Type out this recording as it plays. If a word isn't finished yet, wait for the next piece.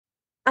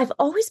I've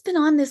always been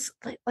on this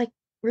like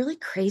really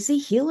crazy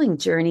healing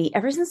journey.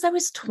 Ever since I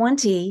was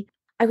 20,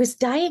 I was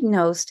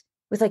diagnosed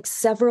with like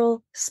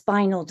several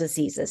spinal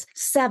diseases,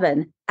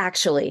 seven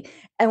actually.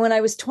 And when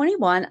I was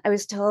 21, I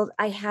was told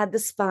I had the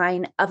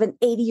spine of an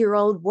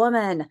 80-year-old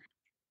woman.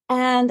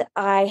 And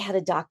I had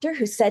a doctor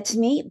who said to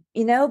me,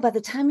 by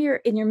the time you're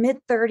in your mid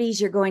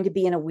 30s, you're going to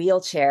be in a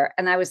wheelchair.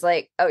 And I was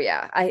like, oh,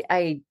 yeah,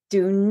 I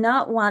do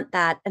not want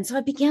that. And so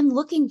I began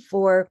looking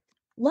for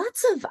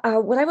lots of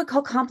what I would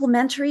call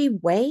complementary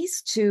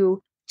ways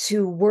to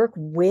work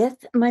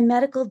with my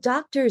medical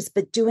doctors,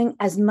 but doing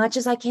as much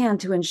as I can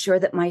to ensure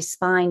that my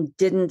spine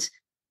didn't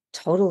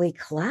totally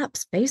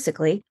collapse,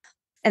 basically.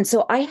 And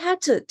so I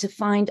had to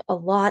find a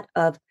lot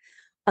of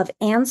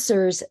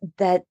answers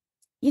that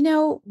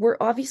we're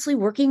obviously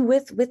working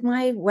with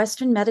my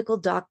Western medical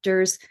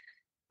doctors,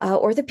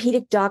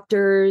 orthopedic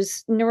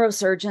doctors,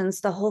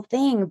 neurosurgeons, the whole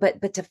thing,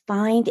 but to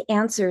find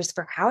answers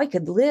for how I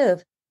could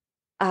live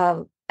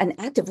an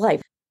active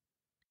life.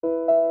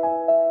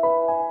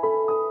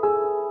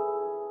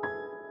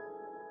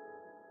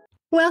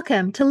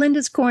 Welcome to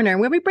Linda's Corner,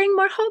 where we bring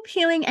more hope,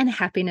 healing, and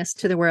happiness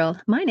to the world.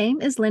 My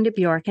name is Linda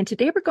Bjork, and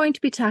today we're going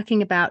to be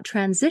talking about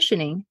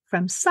transitioning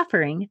from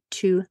suffering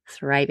to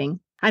thriving.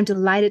 I'm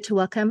delighted to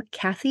welcome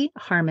Kathy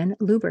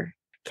Harmon-Luber.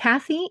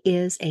 Kathy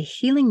is a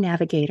healing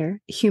navigator,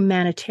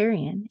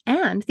 humanitarian,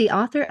 and the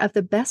author of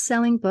the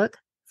best-selling book,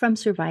 From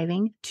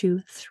Surviving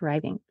to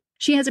Thriving.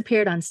 She has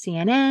appeared on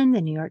CNN,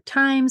 the New York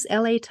Times,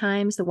 LA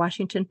Times, the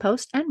Washington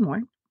Post, and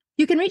more.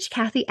 You can reach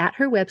Kathy at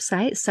her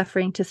website,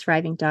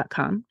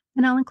 sufferingtothriving.com,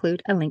 and I'll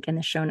include a link in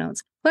the show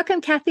notes. Welcome,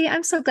 Kathy.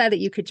 I'm so glad that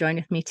you could join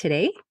with me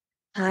today.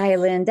 Hi,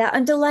 Linda.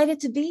 I'm delighted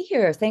to be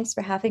here. Thanks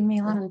for having me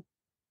on.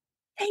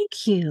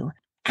 Thank you.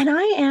 And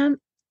I am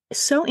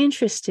so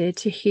interested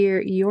to hear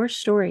your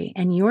story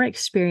and your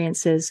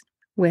experiences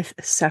with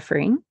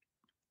suffering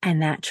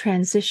and that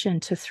transition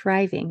to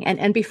thriving.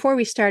 And before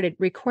we started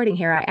recording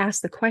here, I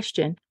asked the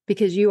question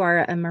because you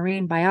are a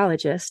marine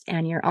biologist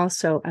and you're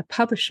also a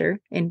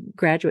publisher in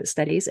graduate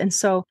studies. And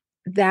so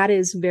that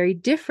is very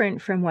different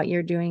from what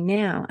you're doing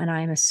now. And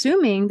I'm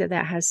assuming that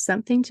that has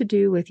something to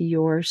do with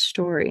your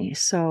story.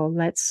 So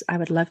I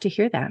would love to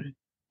hear that.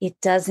 It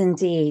does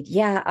indeed.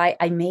 Yeah,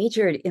 I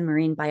majored in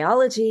marine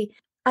biology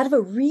out of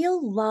a real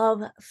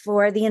love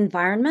for the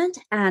environment.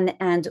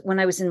 And when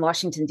I was in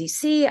Washington,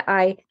 D.C.,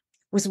 I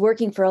was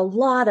working for a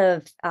lot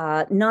of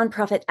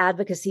nonprofit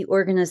advocacy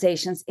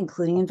organizations,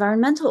 including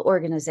environmental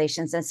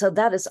organizations. And so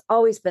that has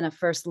always been a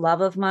first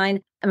love of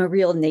mine. I'm a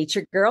real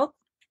nature girl.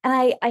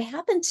 And I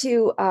happened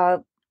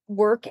to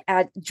work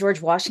at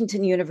George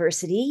Washington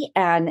University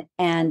and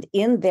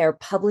in their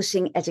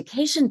publishing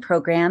education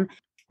program,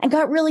 and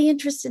got really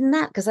interested in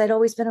that because I'd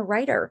always been a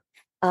writer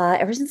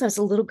ever since I was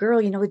a little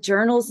girl, with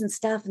journals and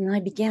stuff. And then I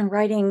began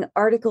writing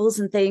articles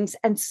and things.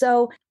 And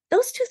so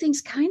those two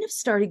things kind of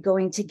started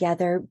going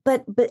together.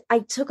 But I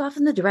took off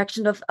in the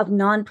direction of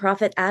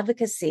nonprofit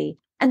advocacy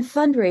and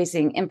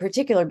fundraising in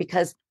particular,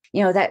 because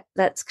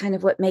that's kind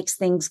of what makes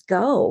things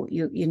go.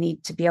 You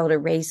need to be able to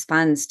raise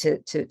funds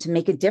to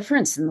make a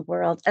difference in the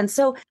world. And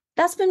so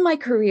that's been my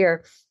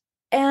career.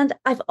 And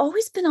I've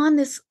always been on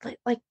this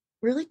like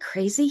really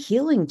crazy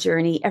healing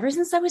journey. Ever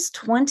since I was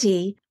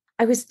 20,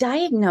 I was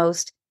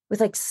diagnosed with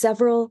like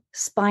several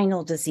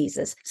spinal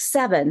diseases,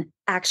 seven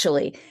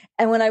actually.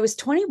 And when I was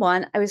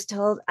 21, I was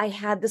told I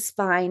had the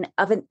spine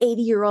of an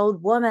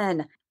 80-year-old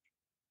woman.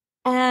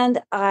 And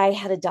I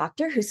had a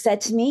doctor who said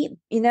to me,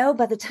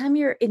 by the time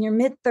you're in your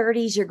mid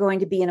 30s, you're going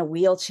to be in a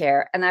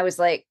wheelchair. And I was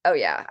like, oh,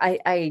 yeah,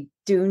 I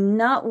do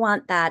not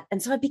want that.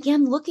 And so I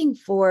began looking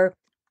for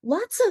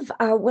lots of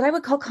what I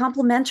would call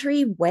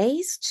complementary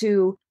ways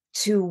to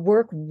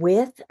work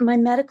with my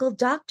medical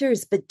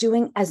doctors, but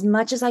doing as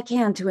much as I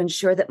can to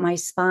ensure that my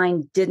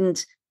spine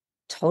didn't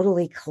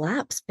totally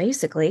collapse,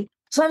 basically.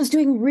 So I was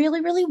doing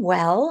really, really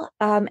well.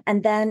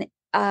 And then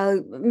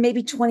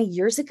maybe 20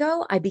 years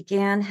ago, I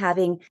began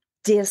having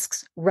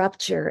discs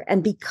rupture.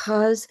 And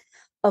because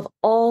of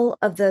all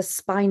of the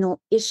spinal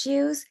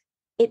issues,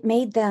 it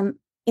made them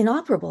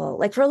inoperable.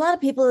 Like for a lot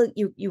of people,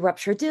 you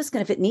rupture a disc,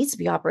 and if it needs to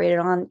be operated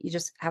on, you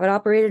just have it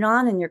operated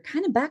on and you're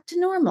kind of back to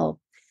normal.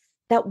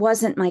 That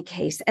wasn't my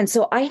case. And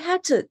so I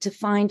had to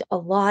find a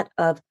lot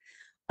of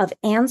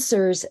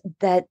answers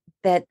that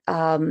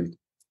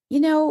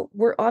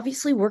we're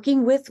obviously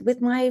working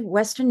with my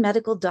Western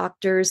medical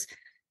doctors,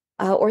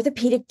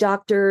 orthopedic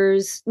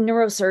doctors,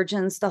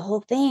 neurosurgeons, the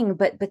whole thing,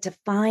 but to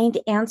find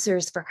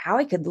answers for how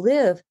I could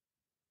live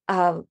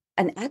an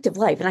active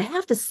life. And I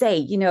have to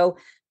say,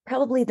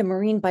 probably the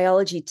marine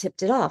biology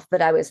tipped it off,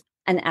 but I was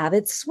an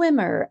avid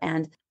swimmer,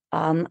 and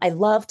I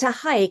love to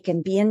hike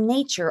and be in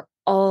nature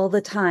all the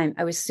time.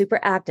 I was super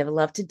active. I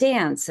love to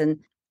dance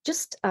and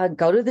just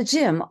go to the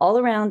gym, all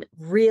around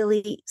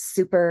really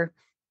super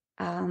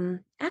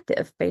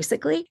active,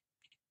 basically.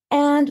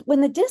 And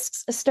when the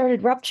discs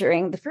started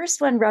rupturing, the first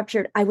one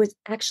ruptured, I was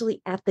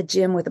actually at the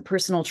gym with a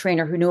personal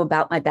trainer who knew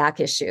about my back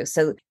issue.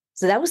 So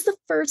that was the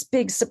first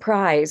big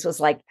surprise, was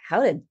like,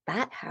 how did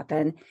that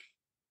happen?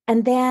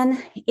 And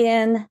then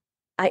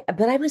I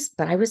was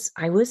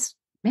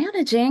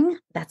managing.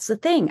 That's the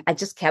thing. I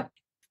just kept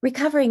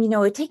recovering.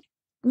 It take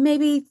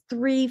maybe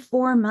 3,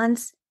 4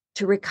 months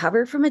to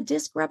recover from a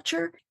disc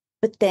rupture,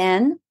 but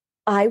then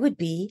I would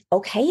be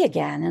okay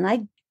again. And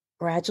I'd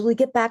gradually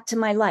get back to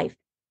my life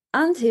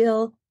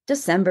until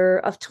December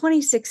of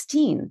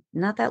 2016,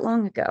 not that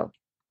long ago.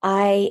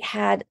 I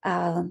had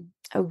a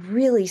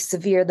really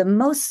severe, the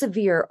most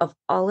severe of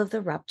all of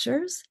the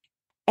ruptures,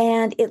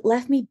 and it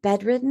left me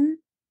bedridden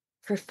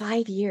for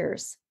 5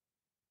 years.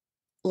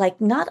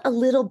 Like, not a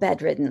little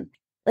bedridden.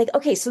 Like,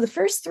 okay, so the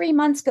first 3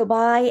 months go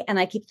by and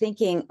I keep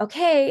thinking,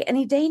 okay,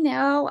 any day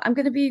now I'm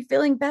going to be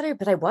feeling better,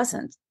 but I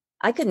wasn't.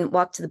 I couldn't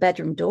walk to the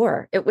bedroom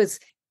door. It was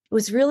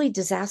really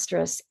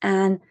disastrous.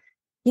 And,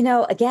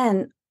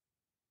 again,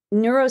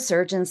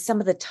 neurosurgeons,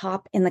 some of the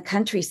top in the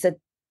country, said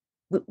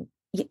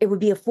it would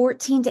be a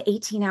 14 to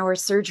 18-hour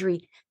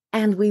surgery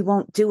and we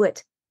won't do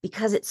it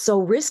because it's so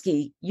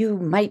risky. You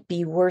might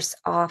be worse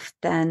off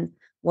than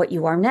what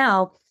you are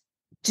now.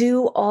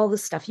 Do all the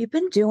stuff you've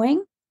been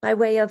doing by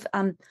way of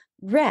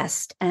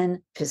rest and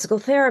physical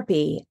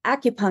therapy,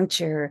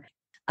 acupuncture.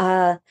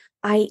 I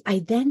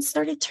then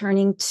started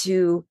turning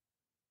to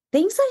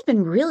things I've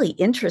been really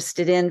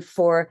interested in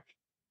for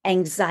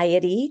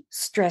anxiety,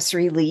 stress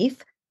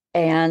relief,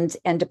 and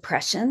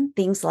depression,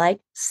 things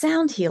like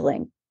sound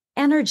healing,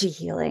 energy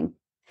healing.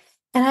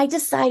 And I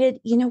decided,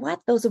 you know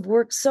what? Those have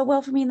worked so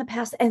well for me in the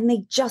past, and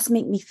they just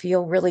make me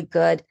feel really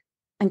good.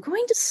 I'm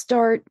going to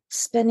start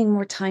spending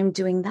more time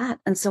doing that.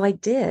 And so I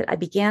did. I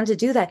began to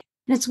do that.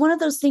 And it's one of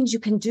those things you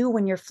can do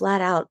when you're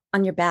flat out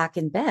on your back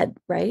in bed,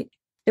 right?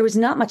 There was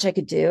not much I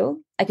could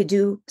do. I could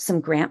do some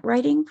grant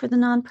writing for the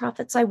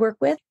nonprofits I work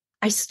with.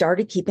 I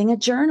started keeping a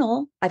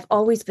journal. I've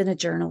always been a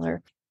journaler,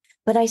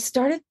 but I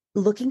started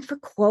looking for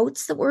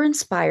quotes that were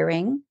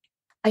inspiring.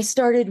 I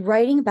started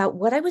writing about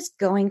what I was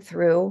going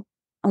through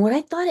and what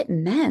I thought it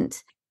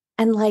meant.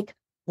 And like,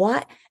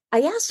 what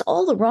I asked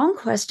all the wrong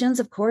questions,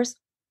 of course.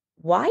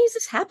 Why is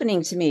this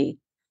happening to me?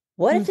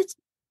 What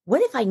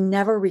if I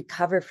never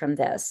recover from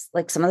this?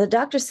 Like some of the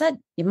doctors said,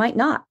 you might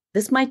not.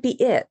 This might be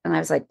it. And I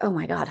was like, oh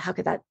my God, how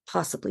could that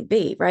possibly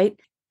be? Right.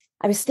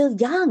 I was still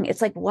young.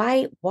 It's like,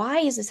 why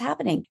is this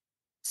happening?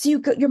 So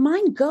your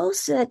mind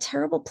goes to that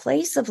terrible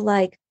place of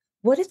like,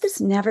 what if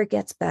this never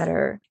gets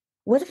better?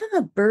 What if I'm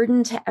a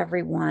burden to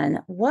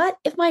everyone? What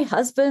if my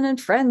husband and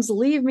friends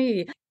leave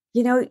me?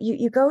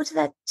 You go to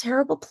that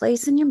terrible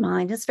place in your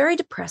mind. It's very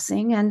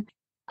depressing. And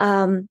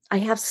I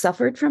have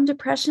suffered from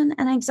depression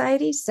and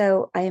anxiety.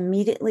 So I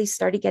immediately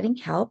started getting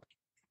help.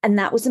 And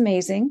that was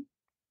amazing.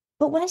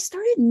 But what I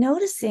started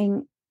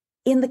noticing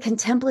in the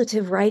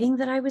contemplative writing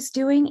that I was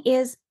doing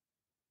is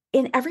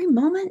in every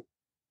moment,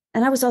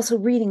 and I was also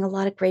reading a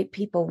lot of great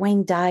people,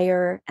 Wayne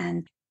Dyer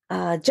and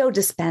Joe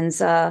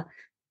Dispenza,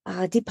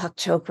 Deepak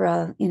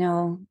Chopra,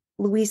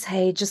 Louise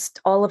Hay,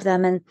 just all of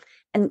them,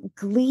 and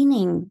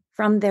gleaning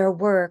from their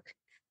work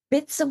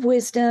bits of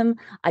wisdom.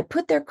 I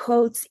put their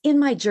quotes in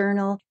my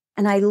journal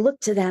and I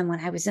looked to them when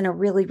I was in a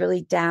really,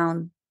 really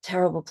down,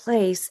 terrible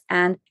place.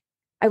 And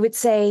I would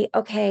say,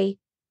 okay,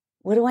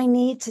 what do I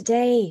need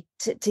today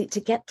to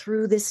get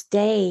through this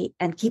day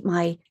and keep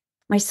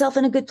myself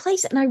in a good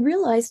place? And I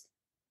realized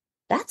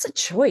that's a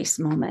choice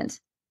moment.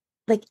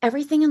 Like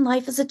everything in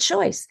life is a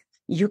choice.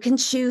 You can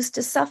choose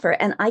to suffer.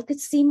 And I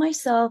could see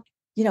myself,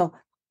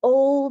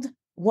 old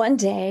one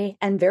day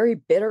and very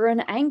bitter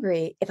and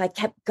angry if I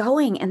kept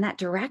going in that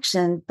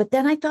direction. But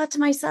then I thought to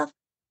myself,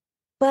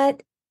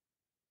 but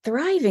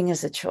thriving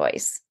is a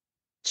choice.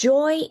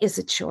 Joy is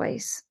a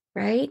choice,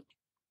 right?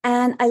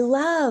 And I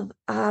love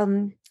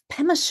Pema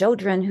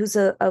Chodron, who's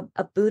a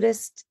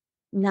Buddhist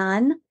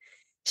nun.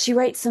 She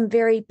writes some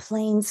very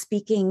plain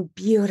speaking,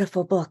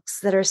 beautiful books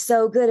that are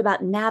so good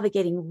about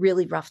navigating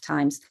really rough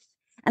times.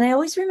 And I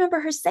always remember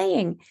her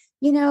saying,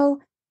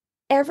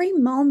 every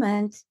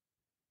moment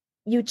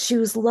you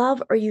choose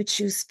love or you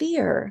choose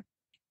fear.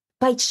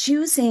 By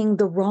choosing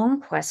the wrong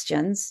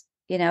questions,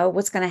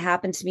 what's going to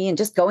happen to me, and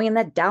just going in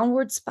that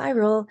downward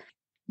spiral,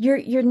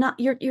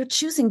 you're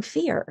choosing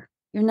fear.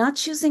 You're not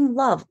choosing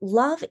love.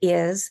 Love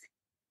is,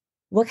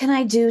 what can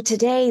I do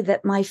today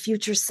that my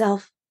future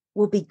self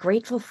will be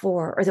grateful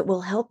for, or that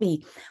will help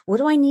me? What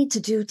do I need to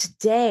do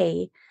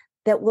today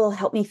that will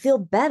help me feel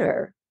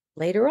better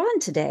later on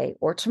today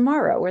or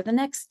tomorrow or the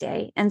next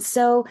day? And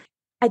so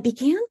I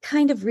began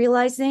kind of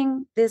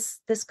realizing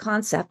this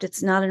concept.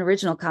 It's not an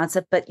original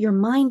concept, but your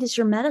mind is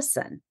your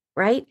medicine,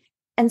 right?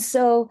 And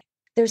so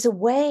there's a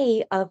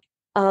way of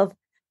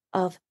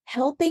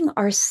helping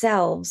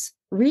ourselves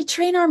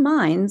retrain our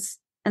minds.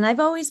 And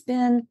I've always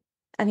been,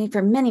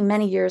 for many,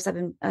 many years, I've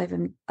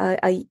been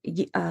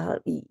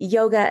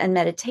yoga and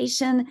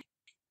meditation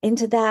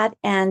into that,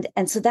 and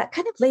so that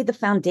kind of laid the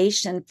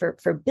foundation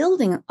for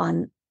building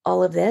on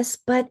all of this.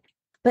 But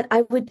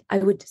I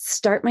would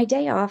start my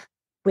day off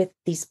with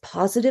these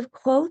positive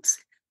quotes.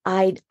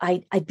 I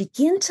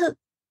begin to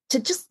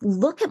just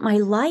look at my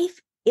life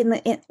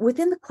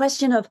within the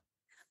question of,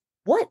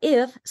 what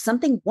if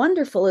something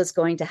wonderful is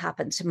going to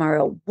happen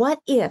tomorrow? What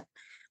if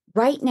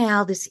right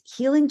now, this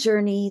healing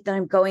journey that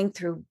I'm going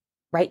through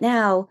right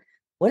now,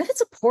 what if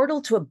it's a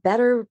portal to a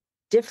better,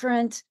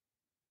 different,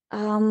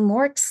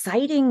 more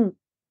exciting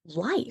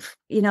life?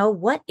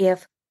 What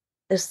if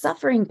the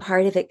suffering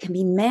part of it can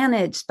be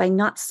managed by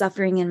not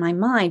suffering in my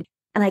mind,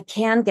 and I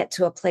can get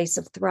to a place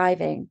of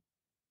thriving?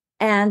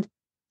 And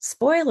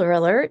spoiler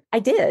alert, I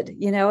did.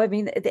 I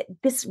mean,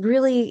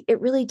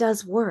 it really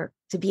does work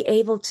to be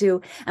able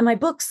to. And my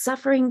book,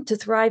 Suffering to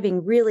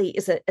Thriving, really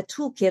is a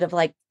toolkit of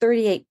like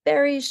 38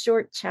 very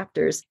short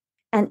chapters.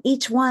 And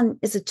each one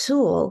is a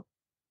tool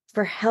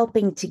for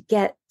helping to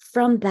get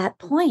from that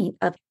point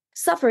of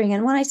suffering.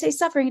 And when I say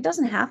suffering, it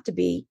doesn't have to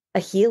be a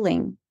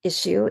healing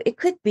issue. It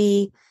could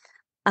be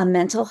a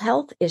mental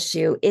health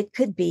issue. It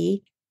could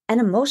be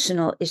an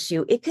emotional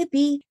issue. It could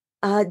be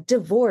a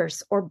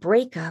divorce or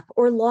breakup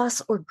or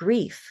loss or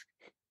grief.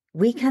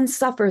 We can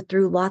suffer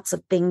through lots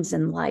of things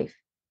in life.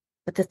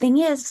 But the thing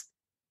is,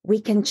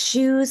 we can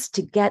choose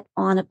to get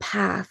on a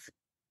path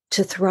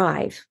to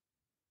thrive.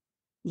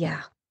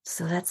 Yeah.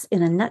 So that's,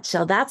 in a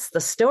nutshell, that's the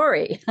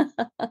story.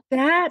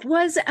 That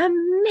was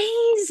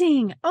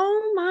amazing.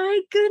 Oh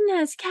my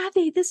goodness,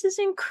 Kathy, this is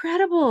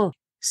incredible.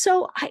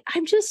 So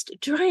I'm just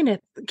trying to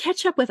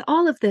catch up with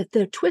all of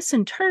the twists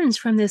and turns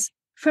from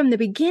the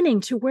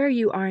beginning to where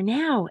you are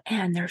now.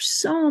 And there's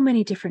so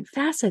many different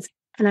facets.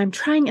 And I'm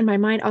trying in my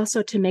mind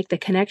also to make the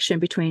connection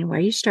between where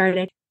you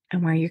started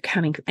and where you're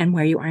coming and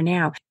where you are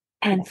now.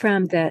 And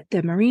from the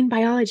marine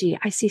biology,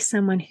 I see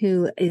someone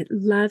who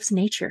loves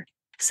nature,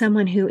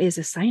 someone who is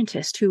a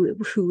scientist,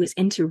 who is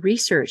into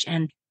research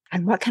and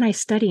what can I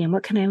study and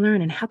what can I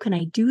learn and how can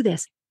I do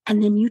this?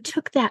 And then you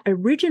took that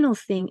original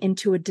thing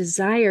into a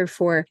desire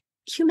for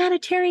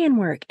humanitarian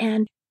work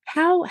and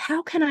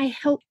how can I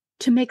help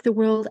to make the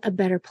world a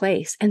better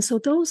place? And so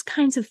those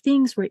kinds of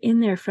things were in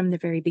there from the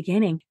very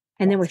beginning.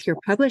 And then with your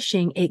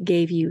publishing, it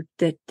gave you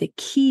the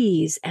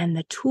keys and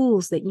the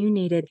tools that you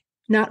needed,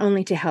 not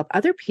only to help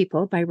other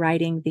people by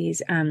writing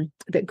these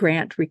the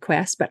grant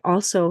requests, but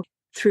also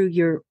through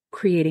your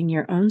creating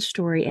your own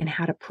story and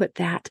how to put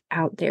that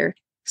out there.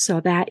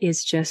 So that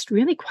is just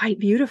really quite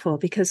beautiful,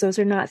 because those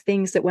are not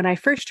things that when I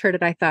first heard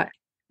it, I thought,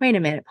 wait a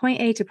minute,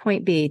 point A to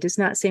point B does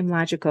not seem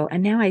logical.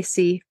 And now I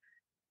see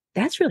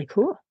that's really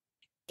cool.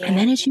 Yeah. And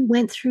then as you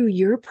went through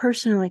your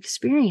personal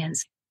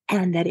experience,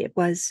 and that it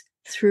was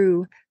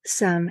through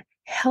some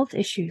health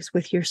issues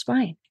with your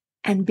spine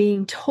and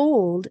being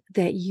told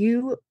that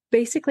you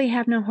basically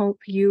have no hope.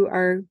 You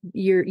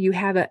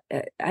have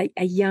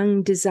a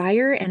young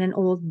desire and an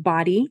old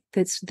body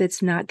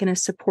that's not going to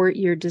support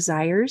your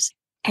desires.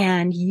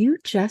 And you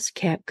just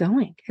kept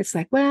going. It's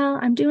like, well,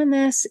 I'm doing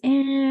this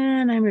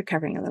and I'm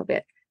recovering a little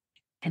bit.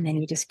 And then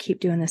you just keep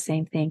doing the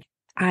same thing.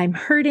 I'm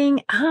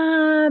hurting,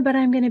 but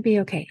I'm going to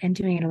be okay, and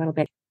doing it a little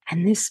bit.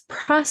 And this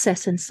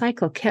process and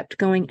cycle kept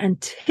going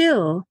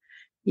until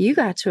you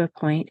got to a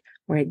point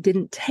where it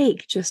didn't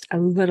take just a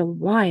little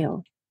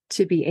while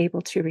to be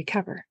able to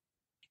recover.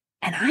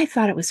 And I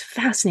thought it was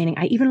fascinating.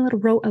 I even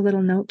wrote a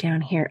little note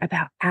down here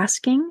about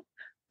asking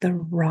the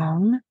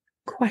wrong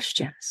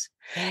questions.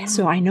 Yeah.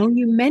 So I know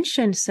you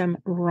mentioned some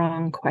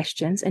wrong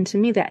questions. And to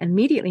me, that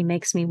immediately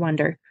makes me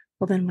wonder,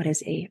 well, then what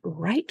is a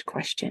right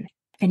question?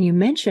 And you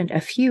mentioned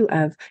a few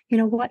of,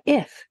 what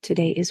if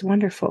today is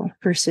wonderful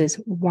versus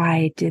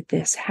why did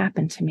this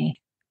happen to me?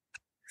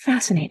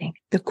 Fascinating.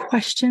 The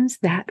questions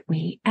that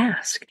we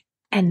ask.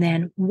 And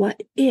then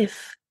what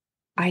if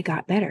I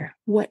got better?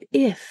 What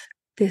if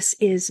this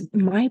is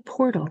my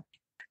portal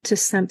to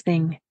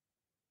something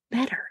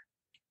better?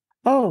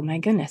 Oh my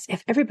goodness.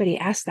 If everybody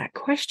asked that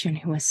question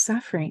who is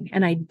suffering,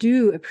 and I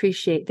do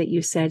appreciate that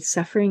you said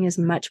suffering is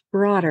much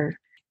broader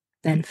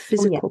than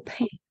physical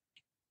pain.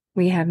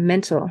 We have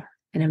mental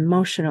and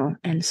emotional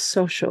and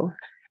social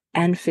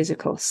and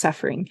physical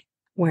suffering,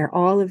 where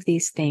all of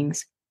these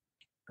things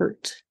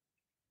hurt.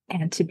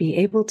 And to be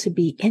able to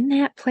be in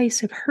that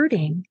place of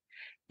hurting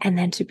and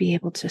then to be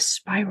able to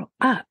spiral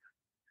up.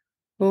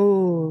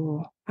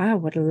 Oh, I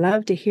would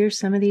love to hear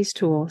some of these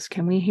tools.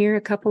 Can we hear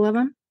a couple of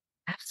them?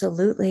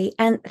 Absolutely.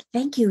 And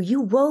thank you.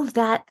 You wove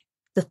the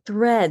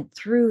thread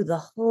through the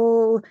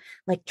whole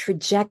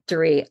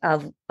trajectory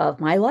of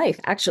my life,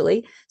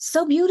 actually,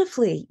 so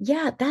beautifully.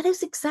 Yeah, that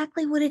is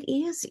exactly what it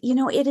is.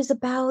 It is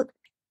about,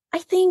 I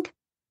think,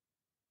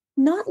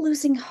 not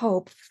losing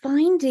hope,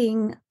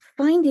 finding,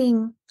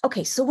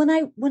 okay. So when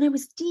I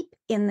was deep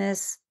in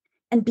this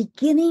and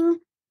beginning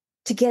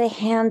to get a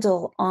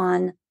handle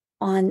on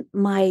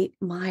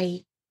my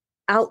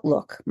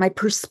outlook, my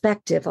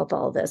perspective of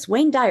all this.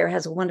 Wayne Dyer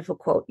has a wonderful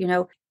quote,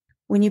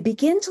 when you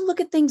begin to look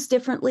at things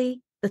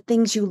differently, the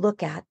things you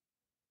look at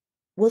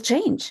will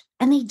change.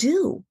 And they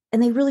do.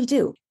 And they really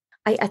do.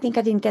 I think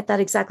I didn't get that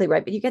exactly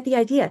right, but you get the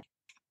idea.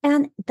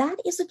 And that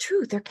is the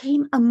truth. There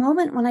came a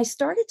moment when I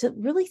started to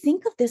really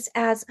think of this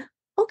as,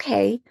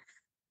 okay,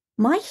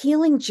 my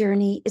healing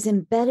journey is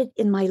embedded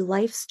in my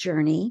life's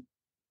journey,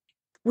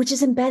 which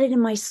is embedded in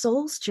my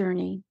soul's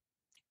journey.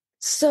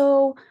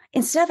 So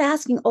instead of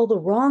asking all the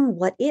wrong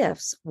what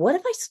ifs, what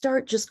if I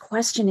start just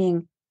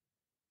questioning,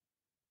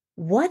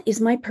 what is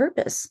my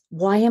purpose?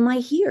 Why am I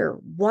here?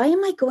 Why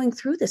am I going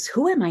through this?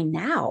 Who am I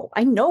now?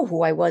 I know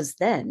who I was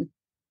then.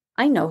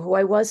 I know who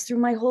I was through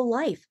my whole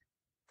life.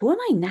 Who am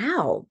I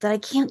now that I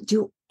can't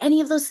do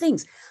any of those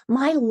things?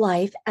 My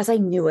life as I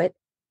knew it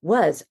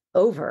was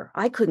over.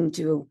 I couldn't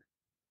do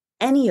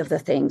any of the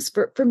things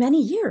for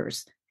many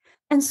years.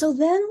 And so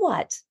then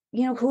what?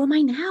 Who am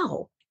I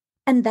now?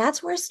 And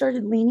that's where I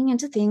started leaning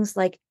into things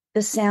like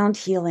the sound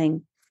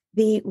healing,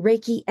 the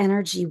Reiki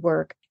energy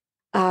work,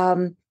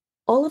 um,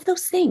 all of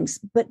those things.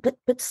 But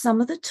some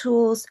of the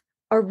tools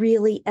are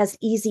really as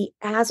easy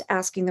as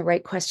asking the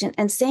right question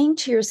and saying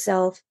to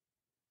yourself,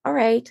 all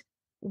right,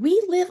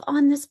 we live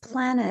on this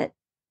planet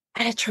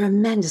at a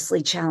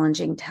tremendously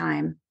challenging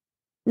time.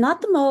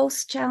 Not the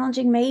most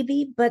challenging,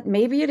 maybe, but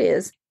maybe it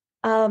is.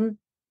 Um,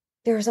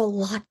 there's a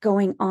lot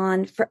going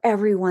on for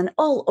everyone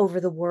all over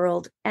the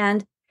world.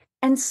 And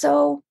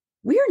so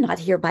we're not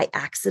here by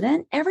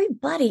accident.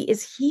 Everybody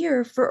is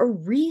here for a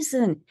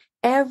reason.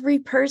 Every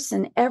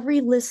person,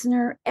 every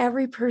listener,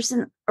 every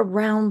person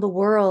around the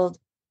world,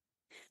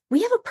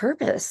 we have a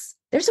purpose.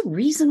 There's a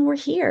reason we're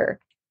here.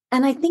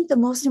 And I think the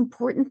most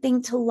important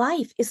thing to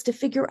life is to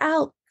figure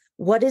out,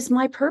 what is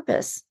my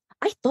purpose?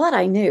 I thought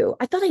I knew.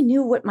 I thought I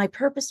knew what my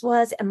purpose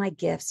was and my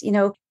gifts.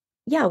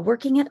 Yeah,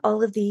 working at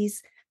all of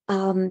these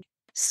um,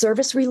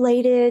 service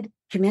related,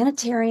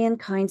 humanitarian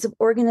kinds of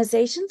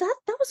organizations,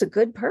 that was a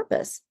good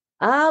purpose.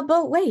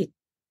 But wait,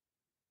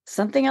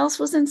 something else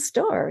was in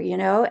store,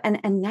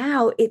 and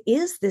now it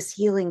is this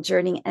healing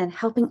journey and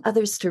helping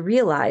others to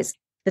realize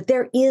that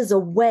there is a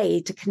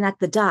way to connect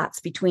the dots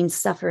between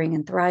suffering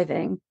and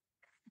thriving,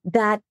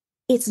 that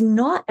it's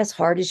not as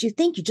hard as you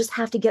think. You just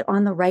have to get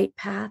on the right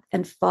path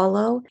and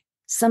follow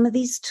some of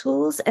these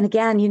tools. And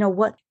again,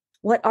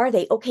 what are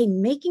they? Okay,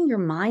 making your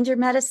mind your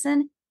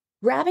medicine,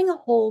 grabbing a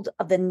hold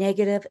of the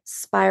negative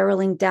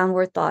spiraling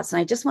downward thoughts. And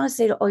I just want to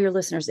say to all your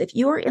listeners, if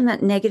you are in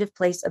that negative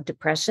place of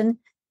depression,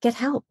 get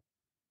help.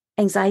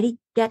 Anxiety,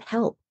 get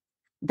help.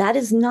 That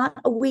is not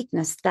a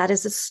weakness. That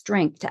is a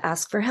strength to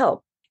ask for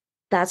help.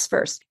 That's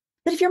first.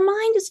 But if your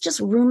mind is just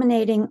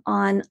ruminating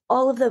on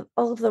all of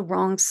the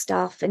wrong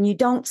stuff and you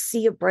don't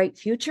see a bright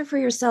future for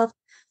yourself,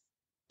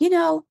 you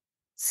know,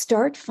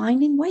 start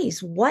finding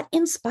ways. What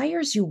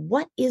inspires you?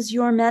 What is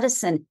your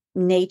medicine?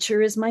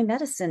 Nature is my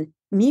medicine.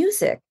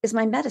 Music is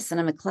my medicine.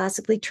 I'm a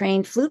classically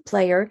trained flute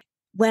player.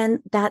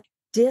 When that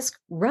disc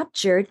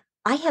ruptured,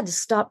 I had to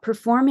stop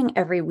performing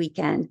every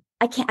weekend.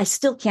 I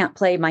still can't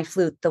play my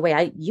flute the way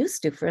I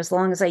used to for as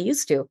long as I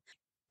used to.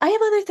 I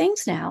have other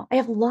things now. I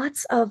have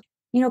lots of,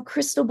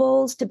 crystal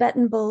bowls,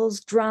 Tibetan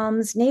bowls,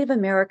 drums, Native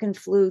American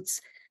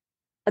flutes,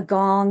 a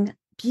gong,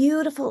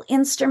 beautiful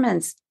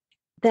instruments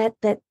that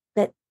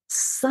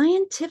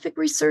scientific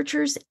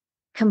researchers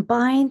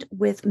combined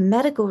with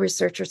medical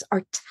researchers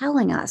are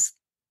telling us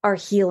are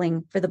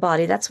healing for the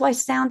body. That's why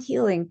sound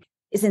healing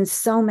is in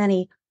so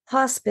many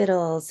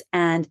hospitals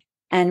and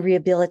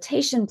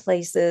rehabilitation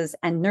places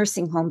and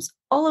nursing homes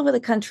all over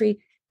the country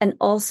and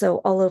also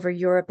all over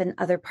Europe and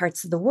other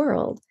parts of the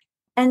world.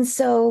 And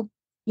so,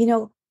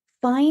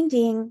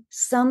 finding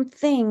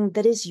something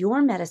that is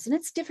your medicine,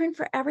 it's different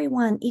for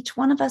everyone. Each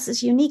one of us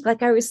is unique.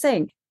 Like I was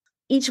saying,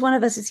 each one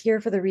of us is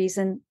here for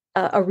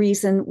a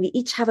reason. We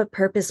each have a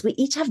purpose. We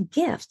each have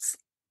gifts.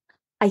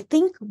 I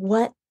think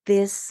what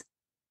this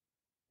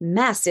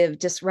massive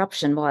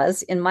disruption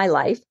was in my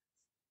life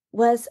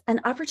was an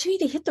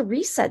opportunity to hit the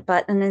reset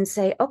button and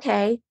say,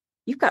 okay,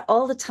 you've got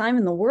all the time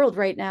in the world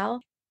right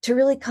now to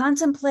really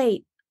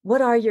contemplate,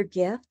 what are your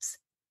gifts?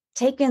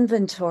 Take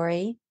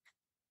inventory.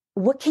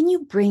 What can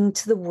you bring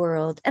to the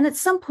world? And at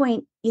some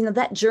point,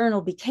 that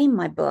journal became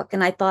my book.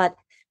 And I thought,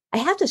 I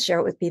have to share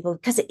it with people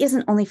because it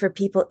isn't only for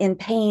people in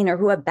pain or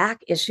who have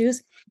back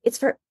issues. It's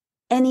for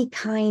any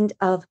kind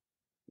of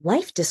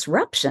life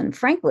disruption,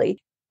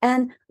 frankly.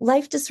 And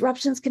life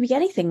disruptions can be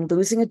anything.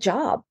 Losing a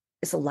job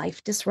is a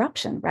life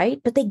disruption,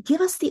 right? But they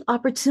give us the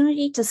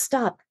opportunity to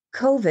stop.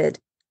 COVID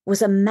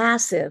was a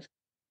massive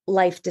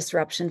life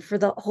disruption for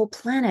the whole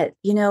planet.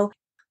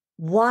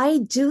 Why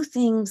do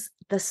things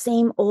the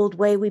same old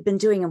way we've been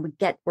doing? And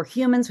we're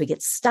humans, we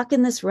get stuck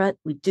in this rut.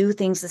 We do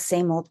things the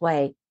same old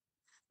way.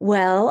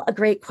 Well, a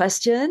great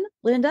question,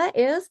 Linda,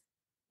 is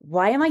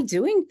why am I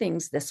doing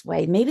things this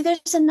way? Maybe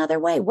there's another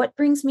way. What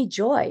brings me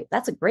joy?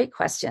 That's a great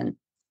question.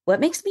 What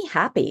makes me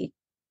happy?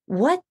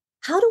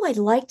 How do I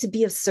like to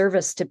be of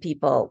service to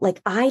people?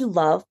 Like, I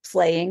love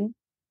playing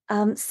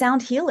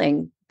sound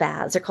healing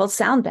baths. They're called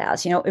sound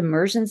baths,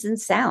 immersions in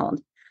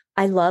sound.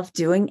 I love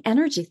doing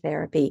energy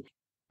therapy.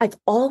 I've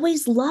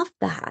always loved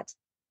that.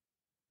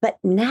 But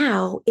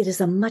now it is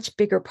a much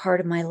bigger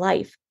part of my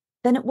life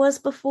than it was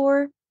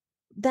before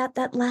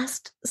that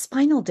last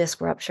spinal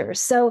disc rupture.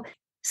 So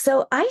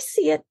I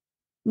see it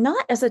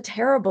not as a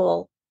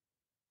terrible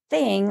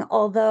thing,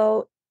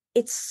 although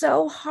it's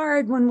so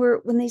hard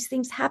when these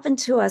things happen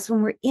to us,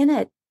 when we're in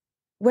it,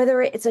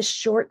 whether it's a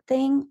short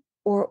thing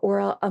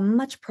or a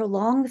much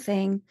prolonged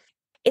thing.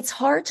 It's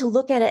hard to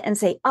look at it and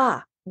say,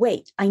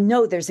 wait, I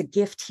know there's a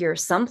gift here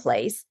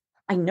someplace.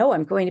 I know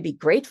I'm going to be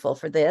grateful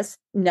for this.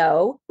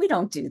 No, we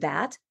don't do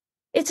that.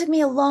 It took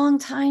me a long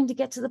time to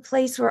get to the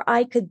place where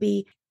I could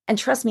be. And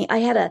trust me, I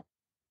had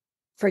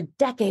for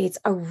decades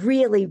a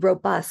really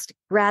robust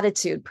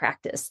gratitude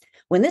practice.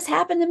 When this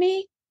happened to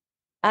me,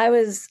 I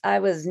was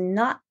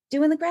not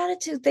doing the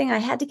gratitude thing. I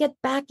had to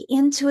get back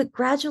into it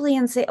gradually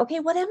and say, okay,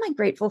 what am I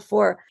grateful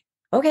for?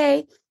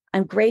 Okay,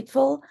 I'm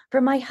grateful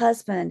for my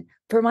husband,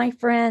 for my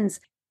friends.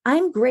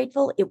 I'm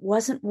grateful it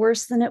wasn't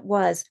worse than it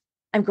was.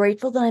 I'm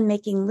grateful that I'm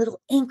making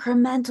little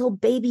incremental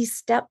baby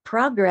step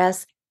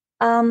progress.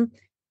 Um,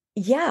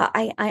 yeah,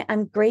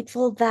 I'm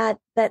grateful that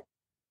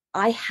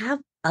I have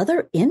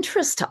other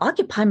interests to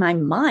occupy my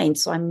mind,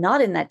 so I'm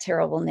not in that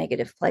terrible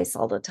negative place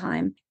all the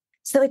time.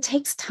 So it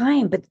takes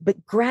time,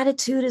 but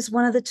gratitude is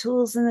one of the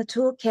tools in the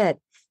toolkit.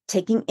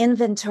 Taking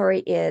inventory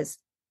is,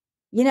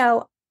 you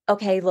know,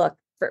 okay, look,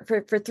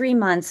 for 3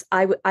 months,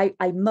 I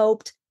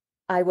moped,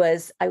 I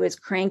was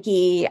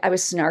cranky, I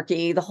was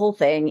snarky, the whole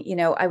thing.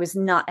 I was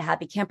not a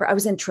happy camper. I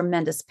was in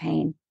tremendous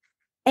pain.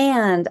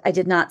 And I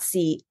did not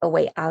see a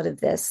way out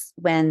of this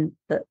when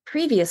the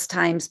previous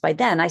times by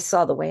then I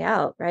saw the way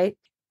out, right?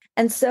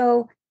 And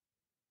so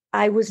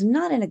I was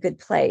not in a good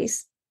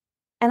place.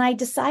 And I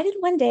decided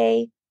one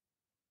day,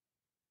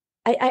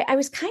 I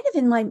was kind of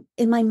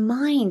in my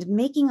mind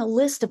making a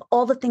list of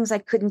all the things I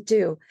couldn't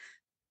do.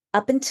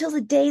 Up until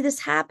the day this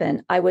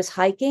happened, I was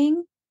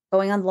hiking,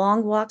 going on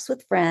long walks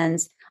with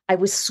friends. I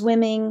was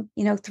swimming,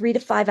 3 to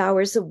 5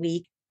 hours a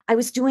week. I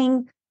was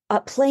doing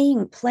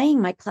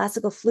playing my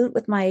classical flute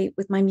with my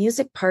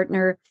music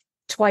partner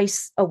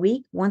twice a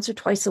week, once or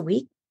twice a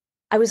week.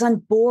 I was on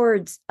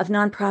boards of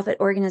nonprofit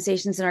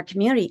organizations in our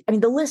community. I mean,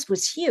 the list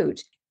was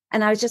huge.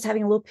 And I was just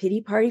having a little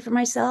pity party for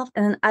myself.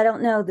 And then I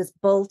don't know, this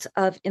bolt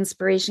of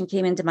inspiration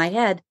came into my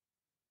head.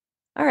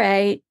 All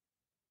right,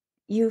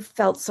 you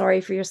felt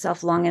sorry for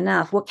yourself long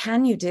enough. What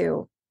can you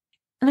do?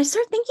 And I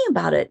started thinking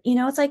about it.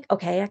 It's like,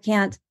 okay, I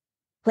can't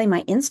play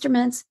my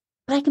instruments,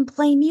 but I can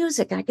play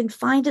music. I can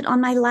find it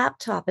on my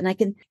laptop and I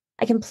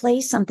can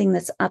play something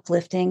that's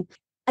uplifting.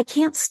 I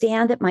can't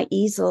stand at my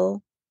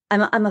easel.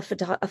 I'm a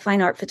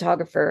fine art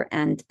photographer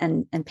and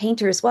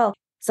painter as well.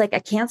 It's like I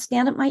can't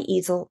stand at my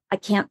easel. I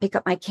can't pick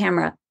up my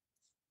camera.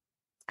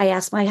 I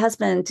asked my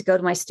husband to go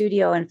to my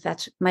studio and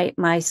fetch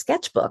my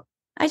sketchbook.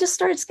 I just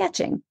started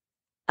sketching.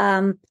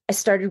 I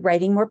started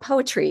writing more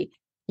poetry.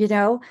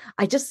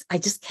 I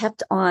just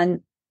kept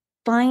on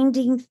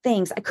finding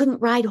things. I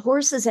couldn't ride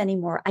horses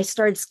anymore. I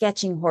started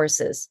sketching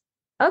horses.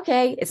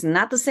 Okay, it's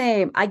not the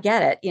same. I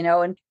get it,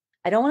 and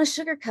I don't want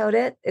to sugarcoat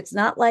it. It's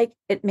not like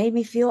it made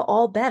me feel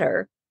all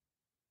better,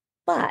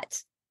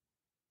 but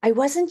I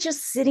wasn't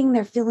just sitting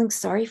there feeling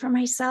sorry for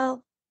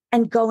myself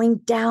and going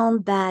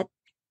down that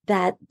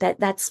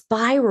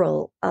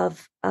spiral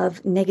of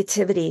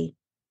negativity,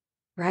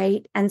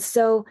 right? And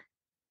so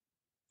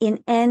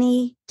in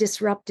any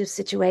disruptive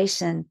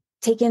situation,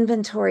 take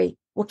inventory.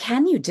 What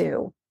can you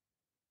do?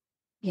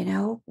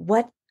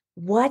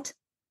 What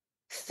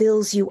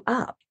fills you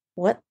up?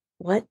 What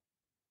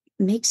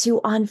makes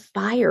you on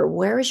fire?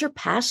 Where is your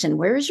passion?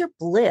 Where is your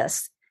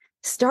bliss?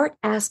 Start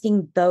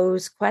asking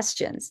those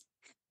questions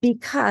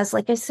because,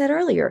 like I said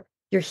earlier,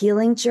 your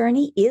healing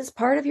journey is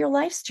part of your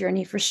life's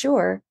journey for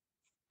sure.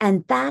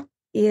 And that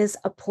is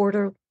a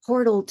portal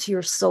to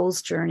your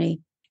soul's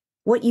journey,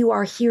 what you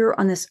are here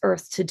on this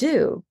earth to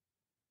do,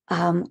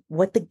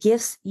 what the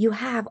gifts you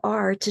have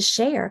are to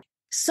share.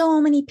 So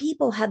many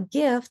people have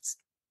gifts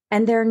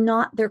and they're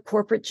not their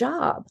corporate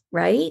job,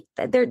 right?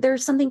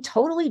 There's something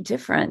totally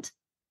different.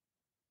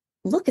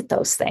 Look at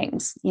those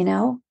things,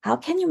 how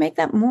can you make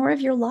that more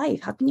of your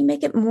life? How can you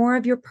make it more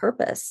of your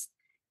purpose?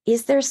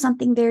 Is there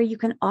something there you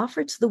can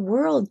offer to the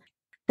world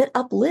that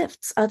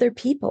uplifts other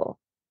people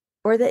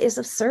or that is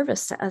of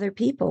service to other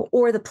people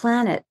or the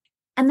planet?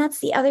 And that's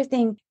the other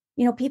thing,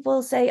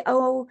 people say,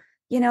 oh,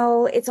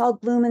 it's all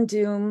gloom and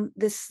doom.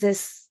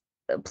 This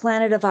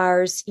planet of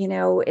ours,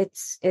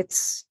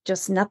 it's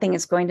just nothing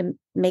is going to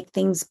make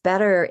things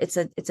better. It's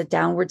a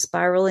downward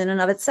spiral in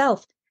and of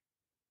itself.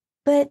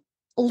 But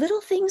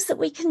little things that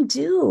we can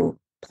do,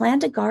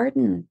 plant a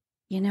garden,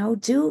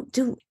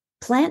 do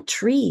plant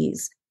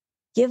trees,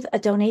 give a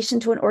donation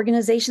to an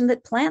organization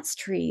that plants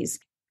trees,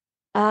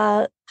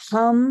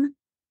 hum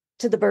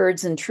to the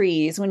birds and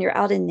trees when you're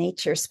out in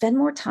nature, spend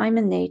more time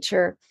in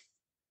nature,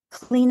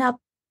 clean up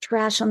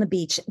trash on the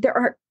beach. There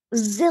are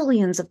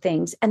zillions of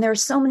things. And there are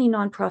so many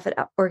nonprofit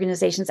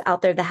organizations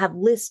out there that have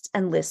lists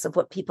and lists of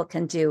what people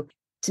can do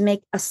to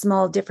make a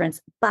small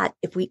difference. But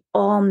if we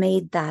all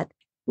made that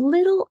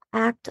little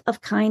act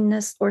of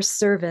kindness or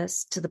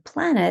service to the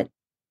planet,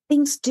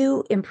 things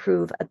do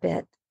improve a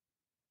bit.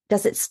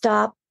 Does it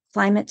stop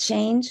climate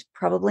change?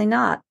 Probably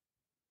not.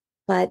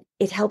 But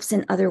it helps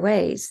in other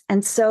ways.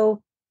 And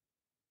so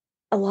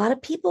a lot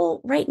of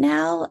people right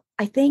now,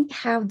 I think,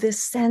 have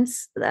this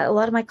sense that a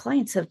lot of my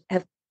clients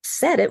have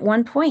said at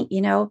one point,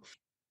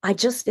 I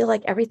just feel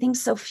like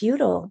everything's so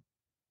futile.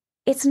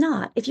 It's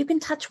not. If you can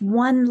touch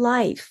one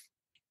life.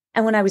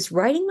 And when I was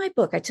writing my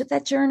book, I took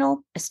that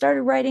journal, I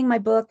started writing my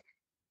book.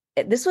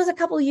 This was a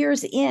couple of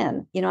years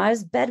in, I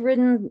was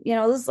bedridden,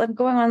 I'm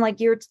going on like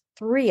year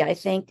 3, I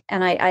think.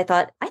 And I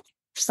thought, I think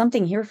there's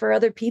something here for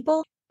other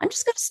people. I'm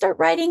just going to start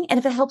writing. And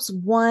if it helps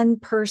one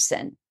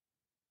person,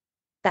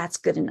 that's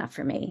good enough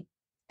for me.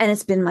 And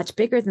it's been much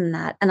bigger than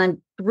that. And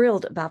I'm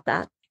thrilled about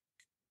that.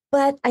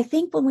 But I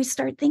think when we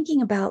start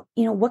thinking about,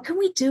 what can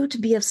we do to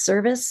be of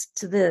service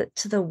to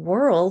the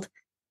world,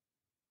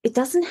 it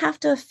doesn't have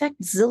to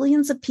affect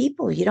zillions of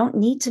people. You don't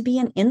need to be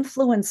an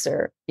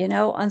influencer,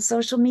 on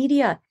social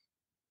media.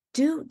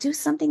 Do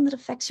something that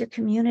affects your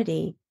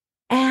community.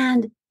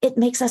 And it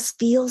makes us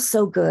feel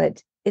so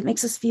good. It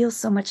makes us feel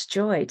so much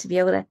joy to be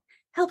able to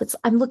help.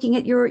 I'm looking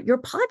at your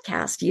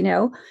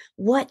podcast,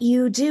 what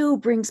you do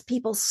brings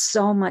people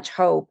so much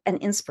hope and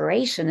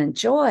inspiration and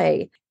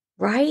joy,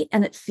 right?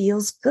 And it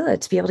feels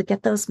good to be able to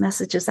get those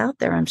messages out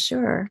there, I'm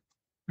sure.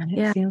 And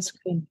it feels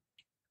good.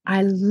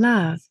 I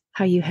love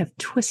how you have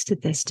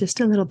twisted this just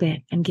a little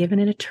bit and given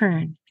it a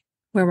turn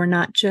where we're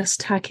not just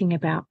talking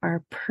about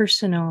our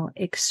personal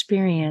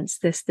experience,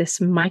 this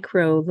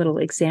micro little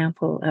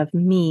example of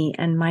me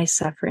and my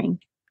suffering,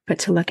 but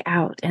to look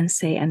out and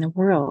say, and the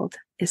world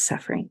is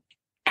suffering.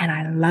 And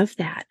I love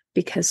that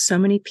because so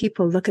many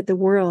people look at the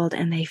world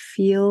and they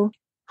feel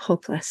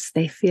hopeless.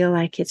 They feel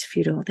like it's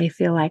futile. They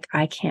feel like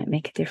I can't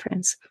make a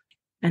difference.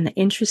 And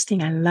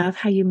I love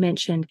how you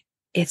mentioned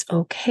it's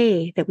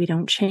okay that we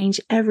don't change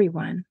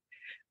everyone,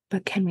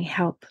 but can we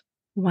help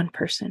one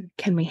person?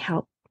 Can we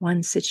help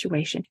one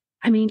situation?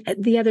 I mean,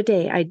 the other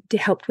day I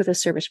helped with a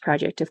service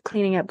project of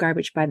cleaning up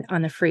garbage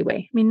on the freeway.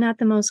 I mean, not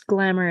the most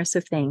glamorous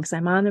of things.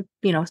 I'm on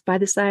by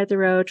the side of the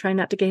road, trying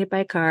not to get hit by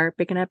a car,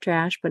 picking up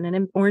trash, putting it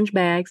in orange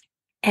bags.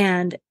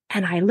 And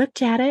I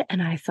looked at it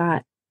and I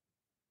thought,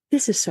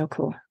 this is so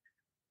cool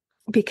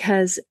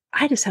because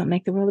I just helped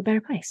make the world a better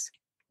place.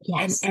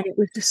 Yes. And it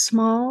was a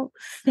small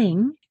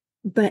thing,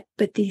 but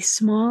these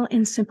small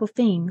and simple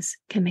things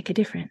can make a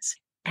difference.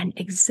 And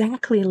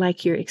exactly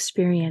like your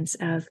experience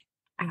of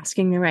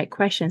asking the right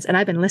questions. And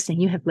I've been listening.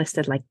 You have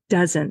listed like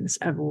dozens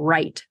of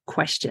right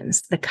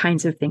questions, the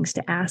kinds of things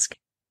to ask.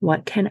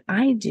 What can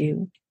I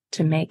do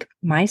to make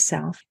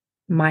myself,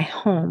 my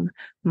home,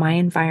 my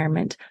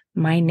environment,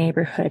 my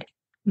neighborhood,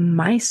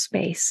 my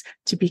space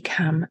to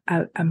become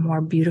a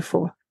more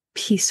beautiful,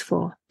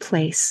 peaceful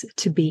place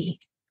to be?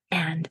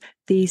 And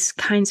these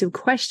kinds of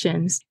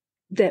questions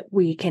that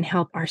we can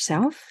help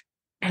ourselves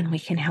and we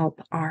can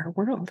help our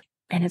world.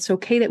 And it's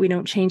okay that we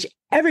don't change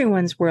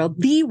everyone's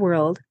world, the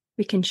world.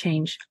 We can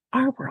change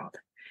our world.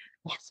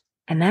 Yes.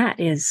 And that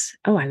is,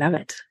 I love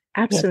it.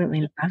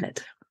 Absolutely love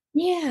it.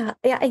 Yeah.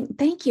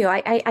 Thank you.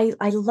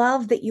 I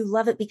love that you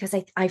love it because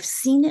I've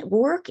seen it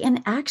work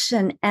in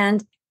action.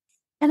 And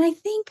I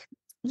think,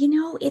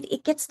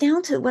 it gets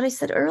down to what I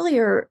said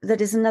earlier,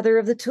 that is another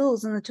of the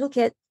tools in the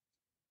toolkit.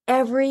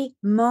 Every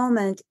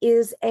moment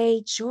is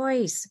a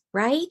choice,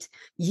 right?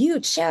 You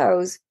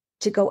chose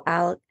to go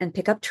out and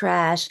pick up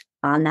trash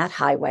on that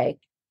highway.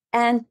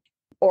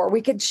 Or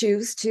we could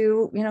choose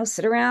to,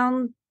 sit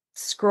around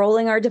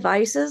scrolling our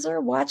devices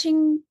or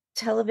watching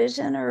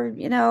television or,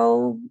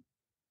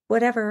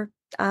 whatever.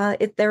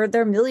 There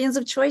are millions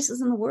of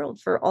choices in the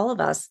world for all of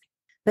us,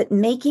 but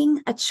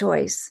making a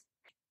choice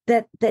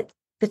that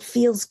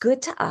feels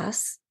good to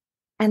us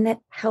and that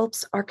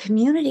helps our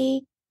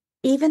community,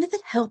 even if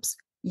it helps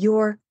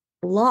your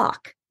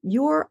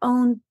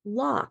own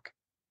block,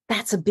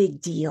 that's a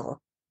big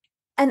deal.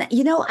 And,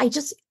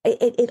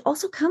 it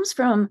also comes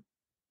from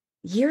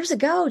years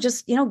ago,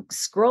 just,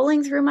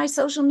 scrolling through my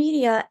social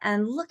media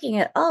and looking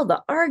at all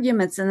the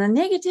arguments and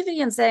the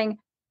negativity and saying,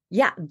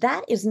 yeah,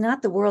 that is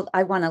not the world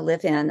I want to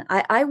live in.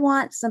 I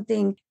want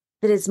something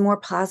that is more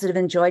positive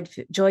and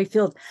joy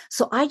filled.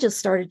 So I just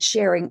started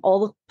sharing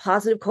all the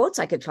positive quotes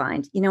I could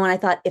find, and I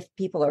thought if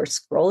people are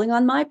scrolling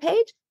on my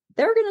page,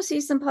 they're going to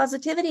see some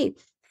positivity.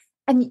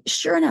 And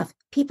sure enough,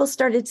 people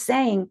started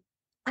saying,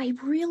 I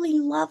really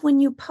love when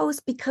you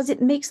post because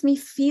it makes me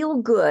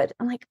feel good.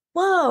 I'm like,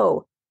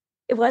 whoa,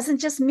 it wasn't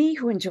just me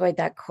who enjoyed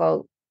that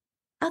quote.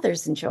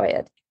 Others enjoy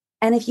it.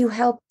 And if you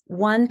help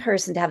one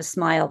person to have a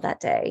smile that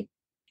day,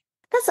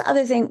 that's the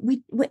other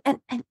thing.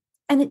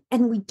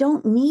 And we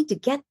don't need to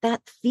get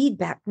that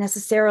feedback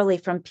necessarily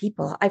from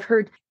people. I've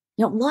heard,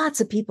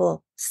 lots of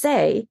people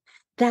say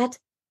that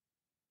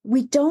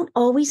we don't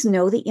always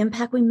know the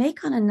impact we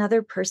make on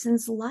another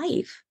person's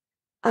life.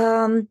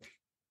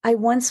 I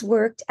once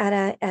worked at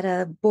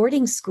a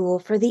boarding school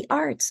for the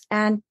arts.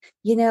 And,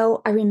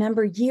 I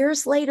remember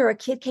years later, a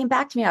kid came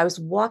back to me. I was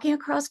walking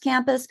across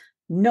campus,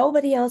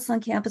 nobody else on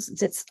campus.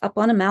 It's up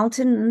on a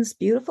mountain in this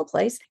beautiful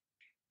place.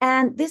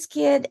 And this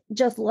kid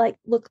just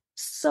looked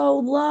so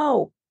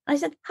low. I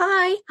said,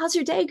 hi, how's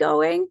your day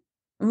going?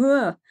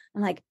 Ugh.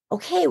 I'm like,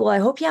 okay, well, I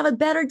hope you have a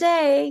better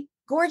day.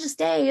 Gorgeous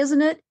day,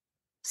 isn't it?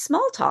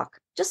 Small talk,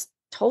 just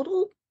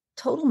total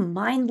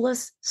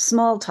mindless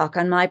small talk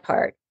on my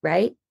part,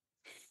 right?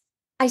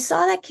 I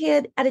saw that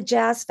kid at a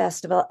jazz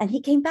festival and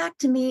he came back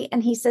to me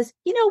and he says,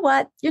 you know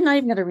what? You're not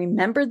even going to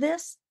remember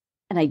this.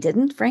 And I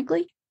didn't,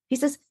 frankly. He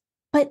says,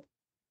 but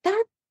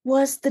that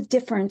was the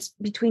difference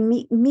between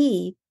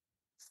me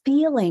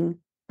feeling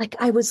like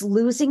I was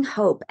losing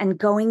hope and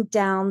going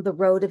down the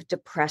road of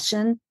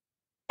depression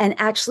and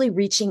actually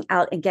reaching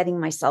out and getting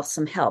myself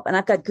some help. And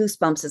I've got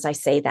goosebumps as I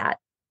say that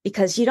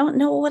because you don't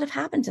know what would have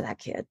happened to that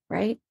kid,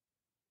 right?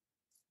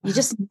 You Wow.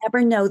 just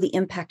never know the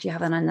impact you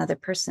have on another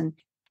person.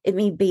 It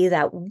may be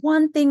that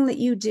one thing that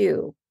you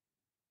do,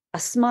 a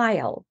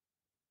smile,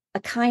 a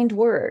kind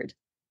word,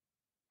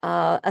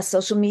 a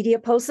social media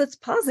post that's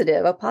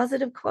positive, a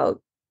positive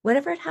quote,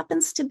 whatever it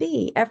happens to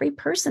be. Every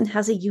person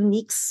has a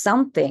unique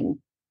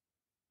something.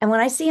 And when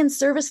I say in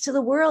service to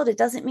the world, it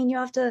doesn't mean you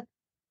have to,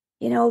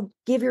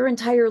 give your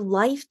entire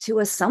life to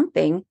a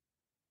something.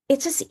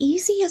 It's as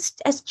easy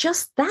as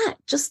just that,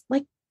 just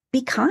like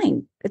be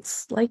kind.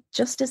 It's like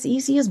just as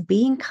easy as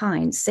being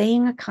kind,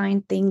 saying a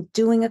kind thing,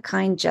 doing a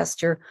kind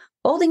gesture,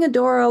 holding a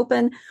door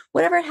open,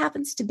 whatever it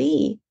happens to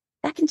be.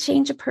 That can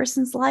change a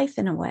person's life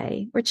in a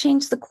way, or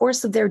change the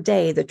course of their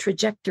day, the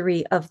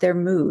trajectory of their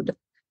mood,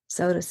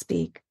 so to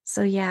speak.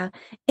 So yeah,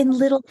 in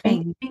little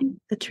things.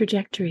 The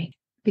trajectory,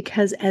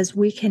 because as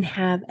we can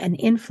have an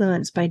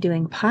influence by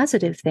doing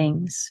positive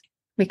things,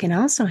 we can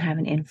also have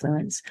an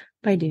influence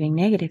by doing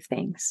negative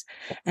things.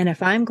 And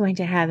if I'm going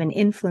to have an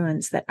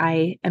influence that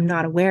I am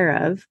not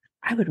aware of,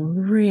 I would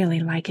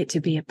really like it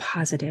to be a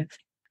positive,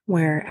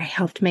 where I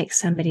helped make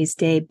somebody's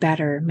day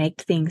better,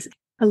 make things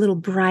a little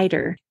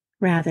brighter,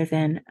 rather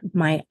than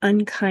my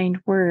unkind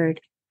word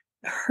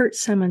hurt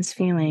someone's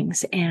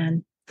feelings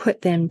and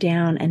put them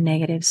down a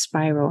negative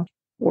spiral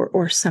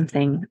or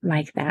something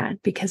like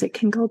that, because it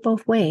can go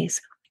both ways.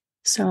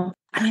 So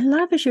I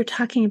love as you're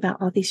talking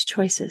about all these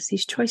choices,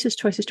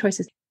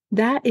 choices.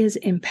 That is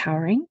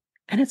empowering.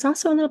 And it's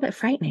also a little bit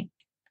frightening,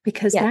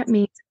 because Yes. that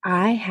means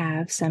I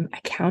have some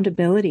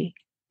accountability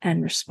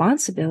and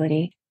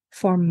responsibility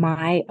for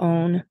my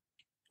own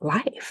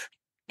life.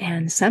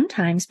 And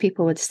sometimes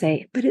people would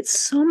say, but it's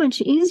so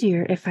much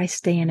easier if I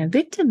stay in a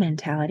victim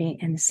mentality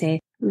and say,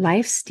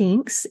 life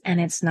stinks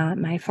and it's not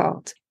my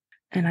fault.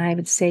 And I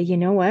would say, you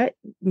know what?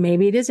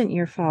 Maybe it isn't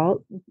your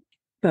fault,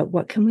 but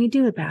what can we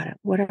do about it?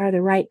 What are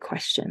the right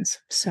questions?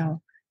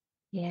 So,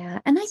 Yeah.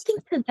 And I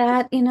think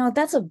that,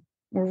 that's a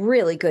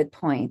really good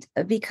point,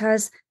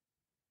 because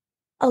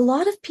a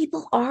lot of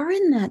people are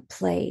in that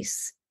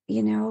place,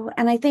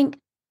 and I think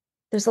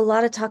there's a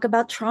lot of talk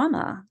about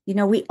trauma.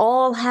 We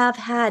all have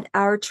had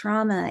our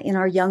trauma in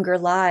our younger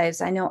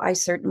lives. I know I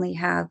certainly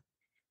have.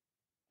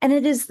 And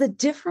it is the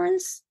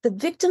difference, the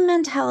victim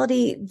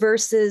mentality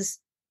versus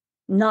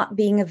not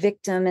being a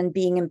victim and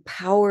being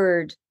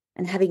empowered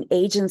and having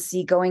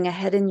agency going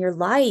ahead in your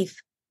life,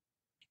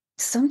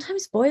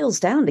 sometimes boils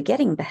down to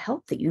getting the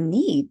help that you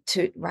need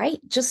to, right?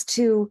 Just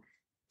to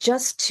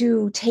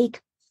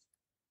take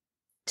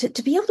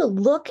to be able to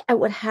look at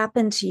what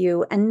happened to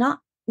you and not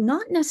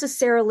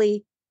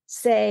necessarily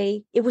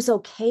say it was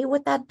okay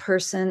what that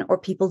person or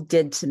people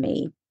did to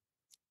me.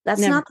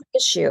 That's never. not the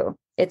issue.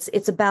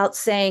 It's about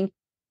saying,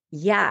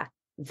 yeah,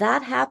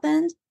 that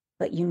happened,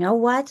 but you know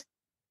what?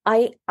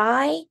 I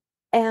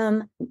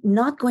am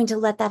not going to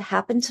let that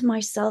happen to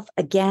myself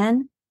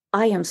again.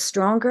 I am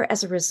stronger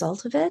as a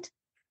result of it.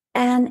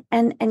 And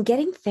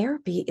getting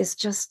therapy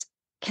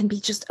can be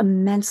just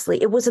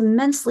immensely, it was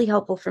immensely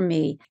helpful for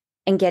me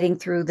in getting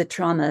through the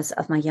traumas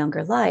of my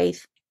younger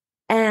life,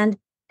 and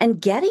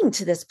getting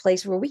to this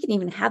place where we can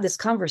even have this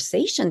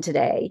conversation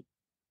today.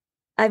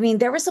 I mean,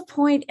 there was a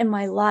point in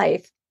my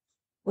life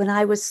when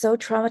I was so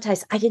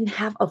traumatized, I didn't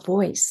have a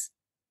voice.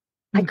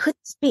 I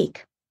couldn't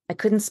speak. I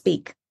couldn't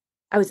speak.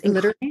 I was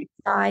Literally.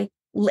 shy,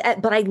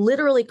 but I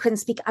literally couldn't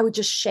speak. I would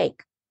just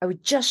shake. I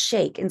would just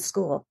shake in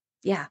school.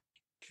 Yeah.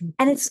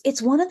 And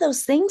it's one of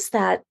those things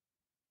that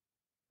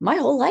my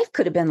whole life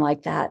could have been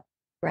like that,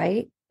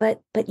 right?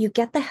 But you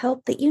get the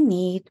help that you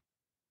need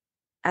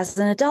as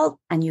an adult,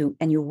 and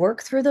you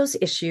work through those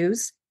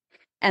issues.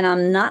 And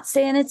I'm not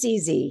saying it's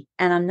easy,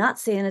 and I'm not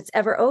saying it's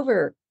ever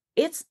over.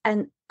 It's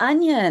an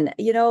onion,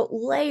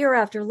 layer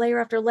after layer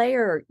after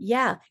layer.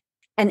 Yeah.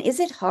 And is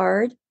it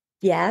hard?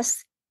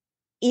 Yes.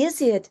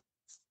 Is it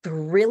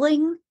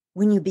thrilling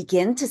when you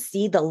begin to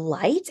see the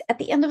light at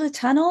the end of the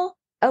tunnel?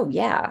 Oh,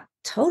 yeah,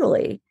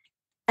 totally.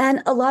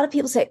 And a lot of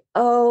people say,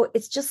 oh,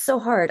 it's just so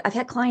hard. I've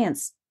had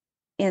clients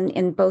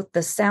in both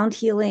the sound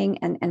healing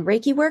and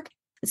Reiki work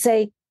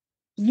say,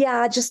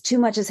 yeah, just too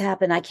much has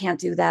happened. I can't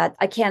do that.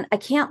 I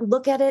can't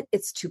look at it.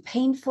 It's too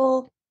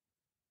painful.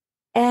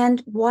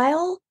 And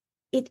while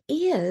it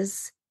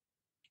is,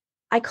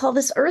 I call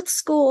this earth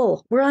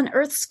school. We're on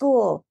earth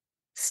school.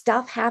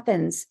 Stuff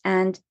happens.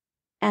 And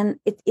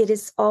it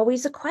is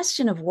always a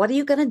question of, what are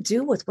you going to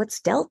do with what's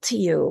dealt to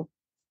you?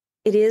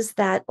 It is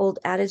that old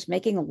adage,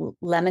 making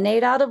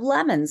lemonade out of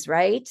lemons,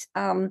 right?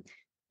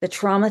 The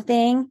trauma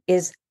thing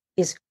is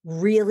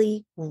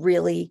really,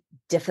 really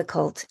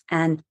difficult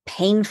and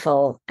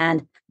painful,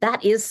 and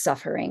that is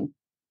suffering. It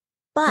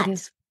But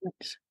is.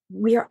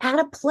 we are at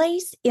a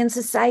place in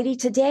society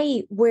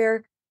today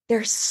where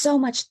there's so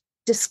much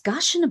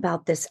discussion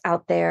about this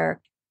out there.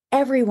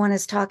 Everyone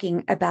is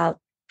talking about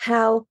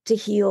how to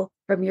heal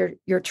from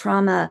your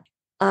trauma.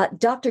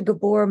 Dr.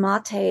 Gabor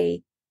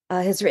Mate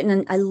has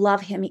written, I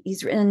love him.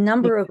 He's written a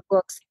number of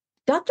books.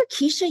 Dr.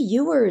 Keisha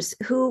Ewers,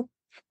 who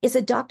is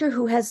a doctor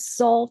who has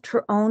solved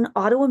her own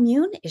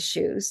autoimmune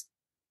issues.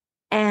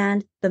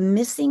 And the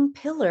missing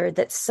pillar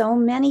that so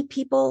many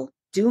people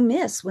do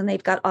miss when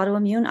they've got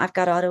autoimmune, I've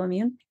got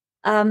autoimmune,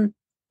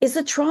 is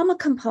the trauma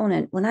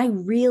component. When I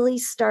really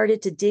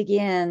started to dig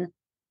in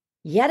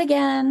yet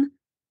again,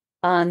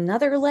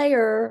 another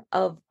layer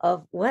of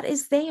what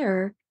is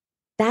there,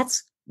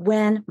 that's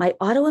when my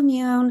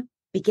autoimmune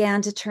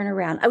began to turn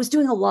around. I was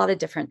doing a lot of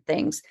different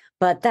things,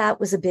 but that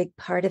was a big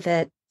part of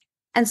it.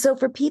 And so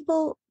for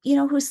people,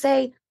 who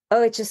say,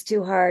 oh, it's just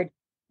too hard.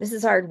 This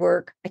is hard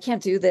work. I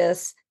can't do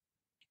this.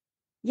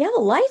 You have a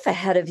life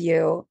ahead of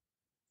you.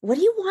 What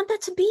do you want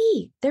that to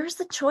be? There's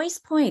the choice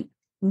point.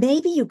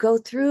 Maybe you go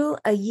through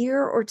a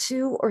year or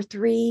 2 or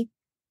 3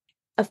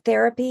 of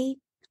therapy,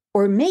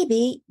 or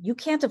maybe you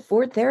can't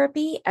afford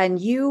therapy and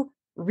you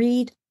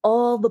read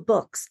all the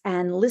books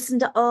and listen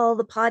to all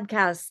the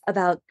podcasts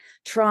about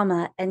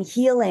trauma and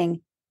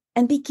healing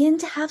and begin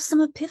to have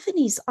some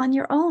epiphanies on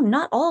your own.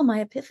 Not all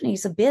my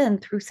epiphanies have been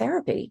through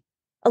therapy.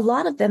 A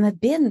lot of them have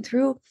been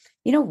through,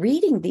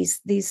 reading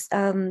these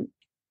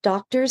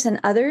doctors and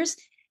others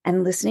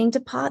and listening to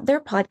their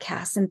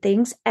podcasts and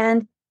things,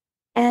 and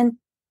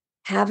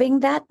having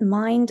that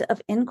mind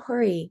of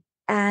inquiry.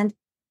 And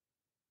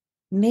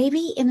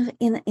maybe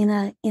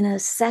in a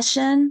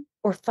session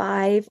or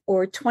 5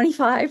 or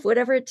 25,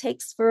 whatever it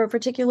takes for a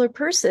particular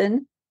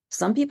person,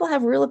 some people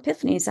have real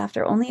epiphanies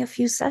after only a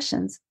few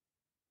sessions.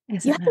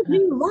 You have a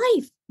new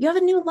life. You have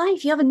a new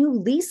life. You have a new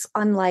lease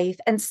on life.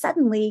 And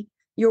suddenly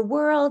your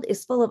world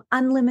is full of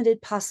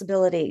unlimited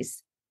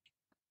possibilities.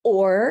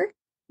 Or,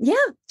 yeah,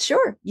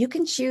 sure, you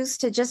can choose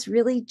to just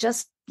really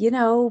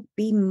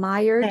be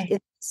mired in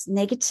this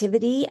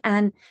negativity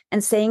and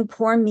saying,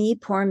 poor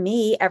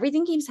me.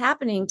 Everything keeps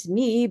happening to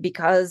me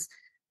because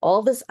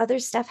all this other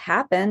stuff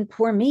happened.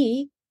 Poor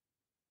me.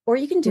 Or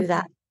you can do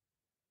that.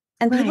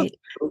 And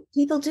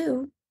people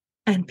do.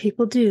 And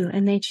people do,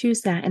 and they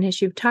choose that. And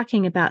as you're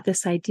talking about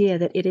this idea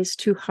that it is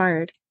too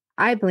hard,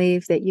 I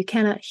believe that you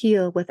cannot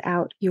heal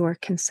without your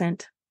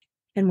consent.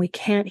 And we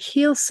can't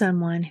heal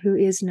someone who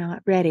is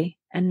not ready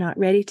and not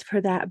ready for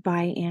that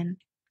buy-in.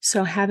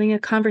 So having a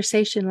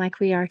conversation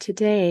like we are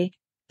today,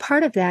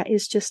 part of that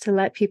is just to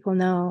let people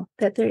know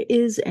that there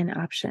is an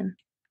option.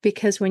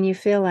 Because when you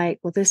feel like,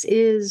 well, this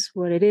is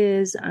what it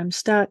is, I'm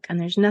stuck and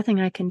there's nothing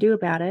I can do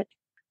about it.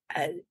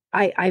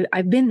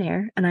 I've been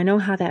there and I know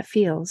how that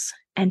feels.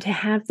 And to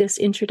have this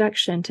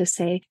introduction to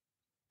say,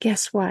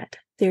 guess what?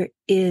 There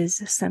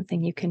is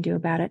something you can do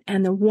about it.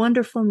 And the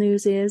wonderful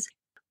news is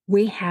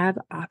we have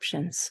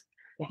options.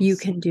 Yes. You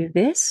can do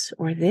this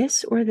or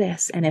this or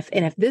this. And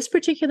if this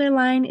particular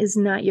line is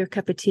not your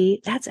cup of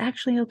tea, that's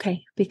actually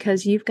okay,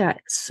 because you've got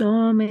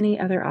so many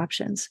other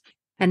options.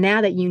 And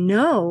now that you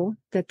know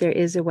that there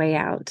is a way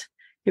out,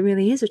 it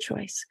really is a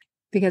choice,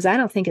 because I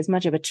don't think it's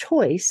much of a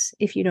choice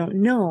if you don't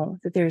know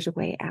that there's a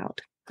way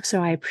out.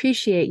 So I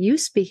appreciate you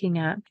speaking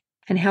up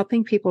and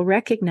helping people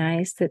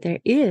recognize that there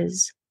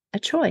is a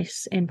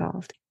choice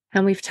involved.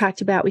 And we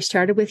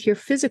started with your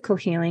physical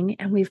healing,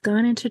 and we've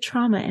gone into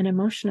trauma and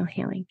emotional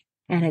healing.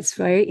 And it's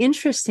very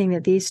interesting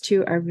that these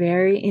two are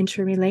very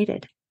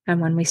interrelated.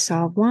 And when we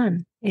solve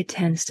one, it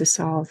tends to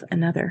solve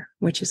another,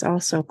 which is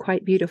also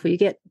quite beautiful. You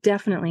get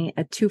definitely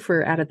a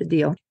twofer out of the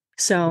deal.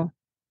 So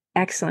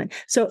excellent.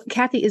 So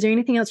Kathy, is there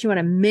anything else you want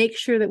to make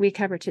sure that we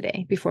cover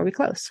today before we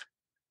close?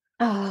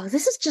 Oh,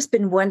 this has just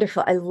been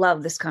wonderful. I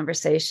love this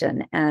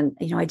conversation. And,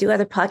 I do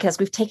other podcasts.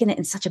 We've taken it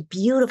in such a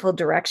beautiful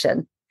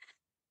direction.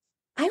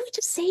 I would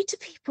just say to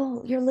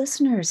people, your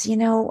listeners,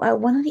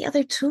 one of the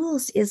other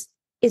tools is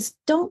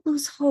don't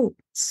lose hope.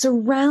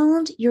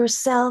 Surround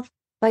yourself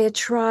by a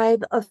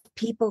tribe of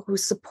people who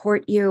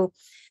support you.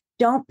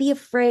 Don't be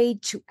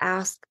afraid to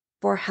ask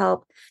for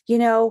help.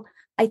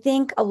 I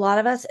think a lot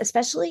of us,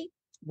 especially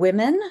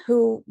women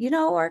who,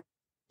 are,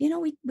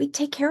 we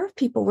take care of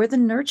people. We're the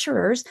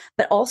nurturers,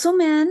 but also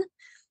men.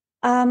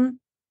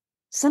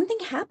 Something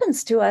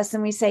happens to us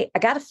and we say, I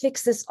got to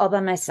fix this all by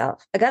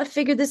myself. I got to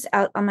figure this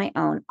out on my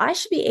own. I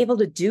should be able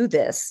to do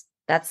this.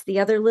 That's the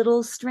other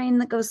little strain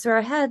that goes through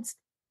our heads.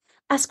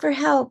 Ask for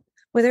help,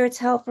 whether it's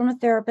help from a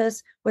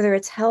therapist, whether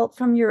it's help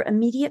from your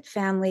immediate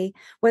family,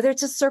 whether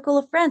it's a circle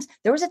of friends.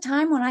 There was a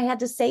time when I had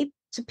to say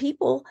to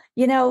people,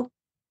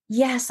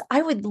 yes,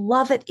 I would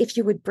love it if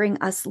you would bring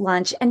us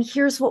lunch. And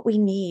here's what we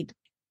need,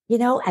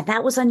 and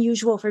that was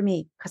unusual for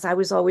me because I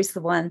was always the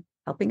one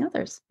helping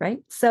others, right?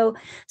 So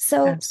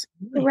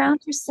Absolutely. Surround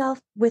yourself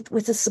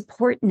with a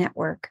support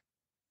network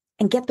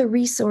and get the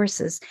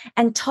resources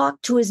and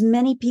talk to as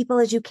many people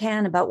as you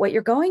can about what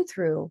you're going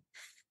through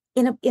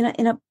in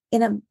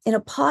a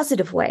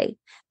positive way,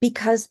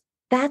 because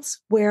that's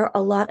where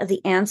a lot of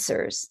the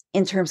answers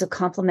in terms of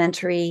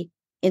complementary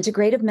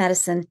integrative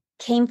medicine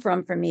came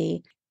from for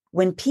me.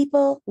 When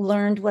people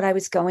learned what I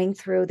was going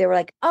through, they were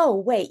like, oh,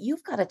 wait,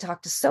 you've got to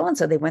talk to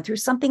so-and-so. They went through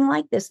something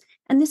like this,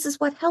 and this is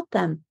what helped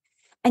them.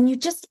 And you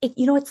just,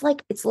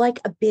 it's like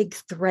a big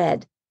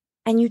thread,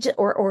 and you just,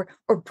 or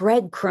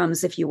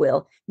breadcrumbs, if you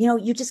will,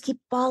 you just keep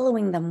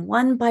following them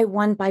one by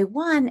one by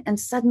one. And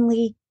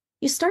suddenly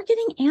you start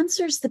getting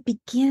answers that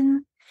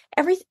begin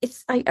I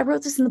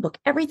wrote this in the book.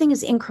 Everything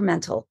is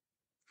incremental.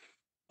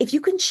 If you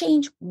can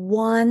change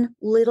one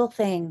little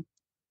thing,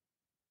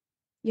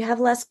 you have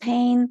less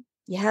pain,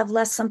 you have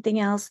less something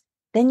else.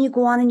 Then you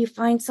go on and you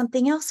find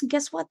something else. And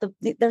guess what?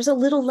 There's a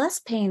little less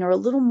pain or a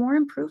little more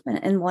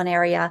improvement in one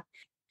area.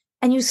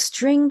 And you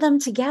string them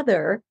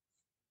together.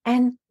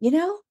 And,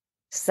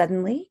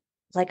 suddenly,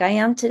 like I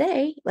am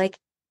today, like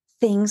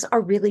things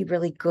are really,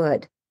 really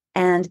good.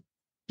 And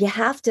you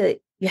have to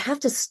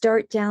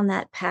start down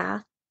that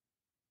path.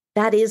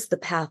 That is the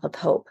path of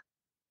hope,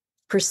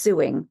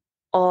 pursuing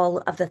all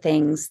of the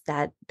things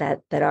that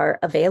are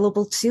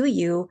available to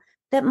you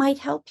that might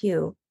help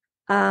you.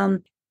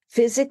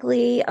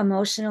 Physically,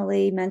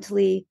 emotionally,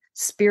 mentally,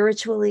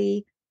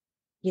 spiritually,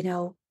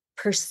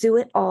 pursue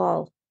it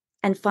all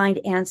and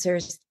find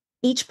answers.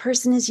 Each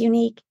person is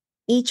unique.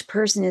 Each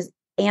person's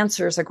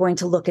answers are going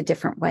to look a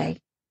different way.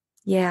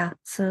 Yeah.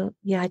 So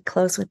I'd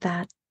close with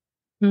that.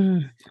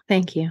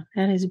 Thank you.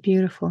 That is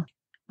beautiful.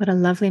 What a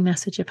lovely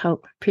message of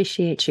hope.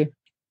 Appreciate you.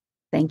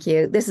 Thank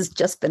you. This has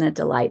just been a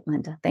delight,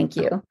 Linda. Thank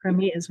you. For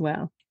me as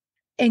well.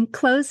 In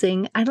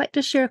closing, I'd like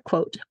to share a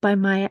quote by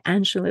Maya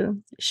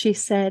Angelou. She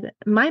said,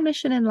 "My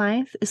mission in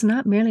life is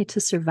not merely to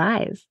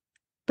survive,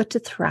 but to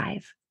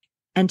thrive,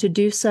 and to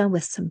do so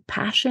with some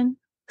passion,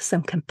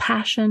 some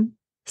compassion,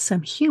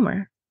 some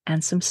humor,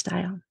 and some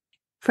style."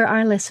 For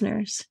our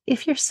listeners,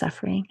 if you're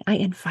suffering, I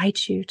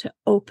invite you to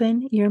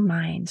open your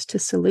minds to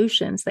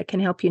solutions that can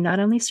help you not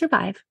only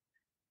survive,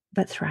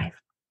 but thrive.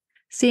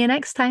 See you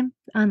next time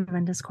on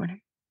Linda's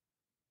Corner.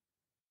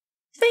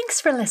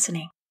 Thanks for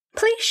listening.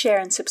 Please share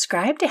and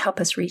subscribe to help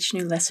us reach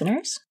new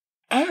listeners.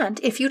 And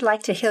if you'd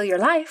like to heal your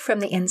life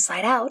from the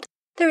inside out,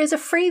 there is a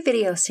free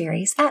video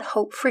series at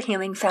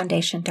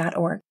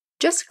hopeforhealingfoundation.org.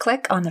 Just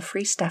click on the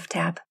Free Stuff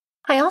tab.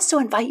 I also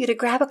invite you to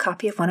grab a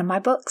copy of one of my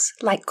books,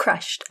 like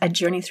Crushed, A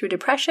Journey Through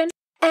Depression,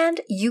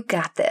 and You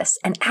Got This,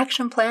 an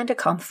action plan to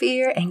calm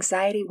fear,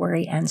 anxiety,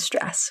 worry, and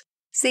stress.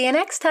 See you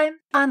next time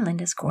on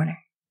Linda's Corner.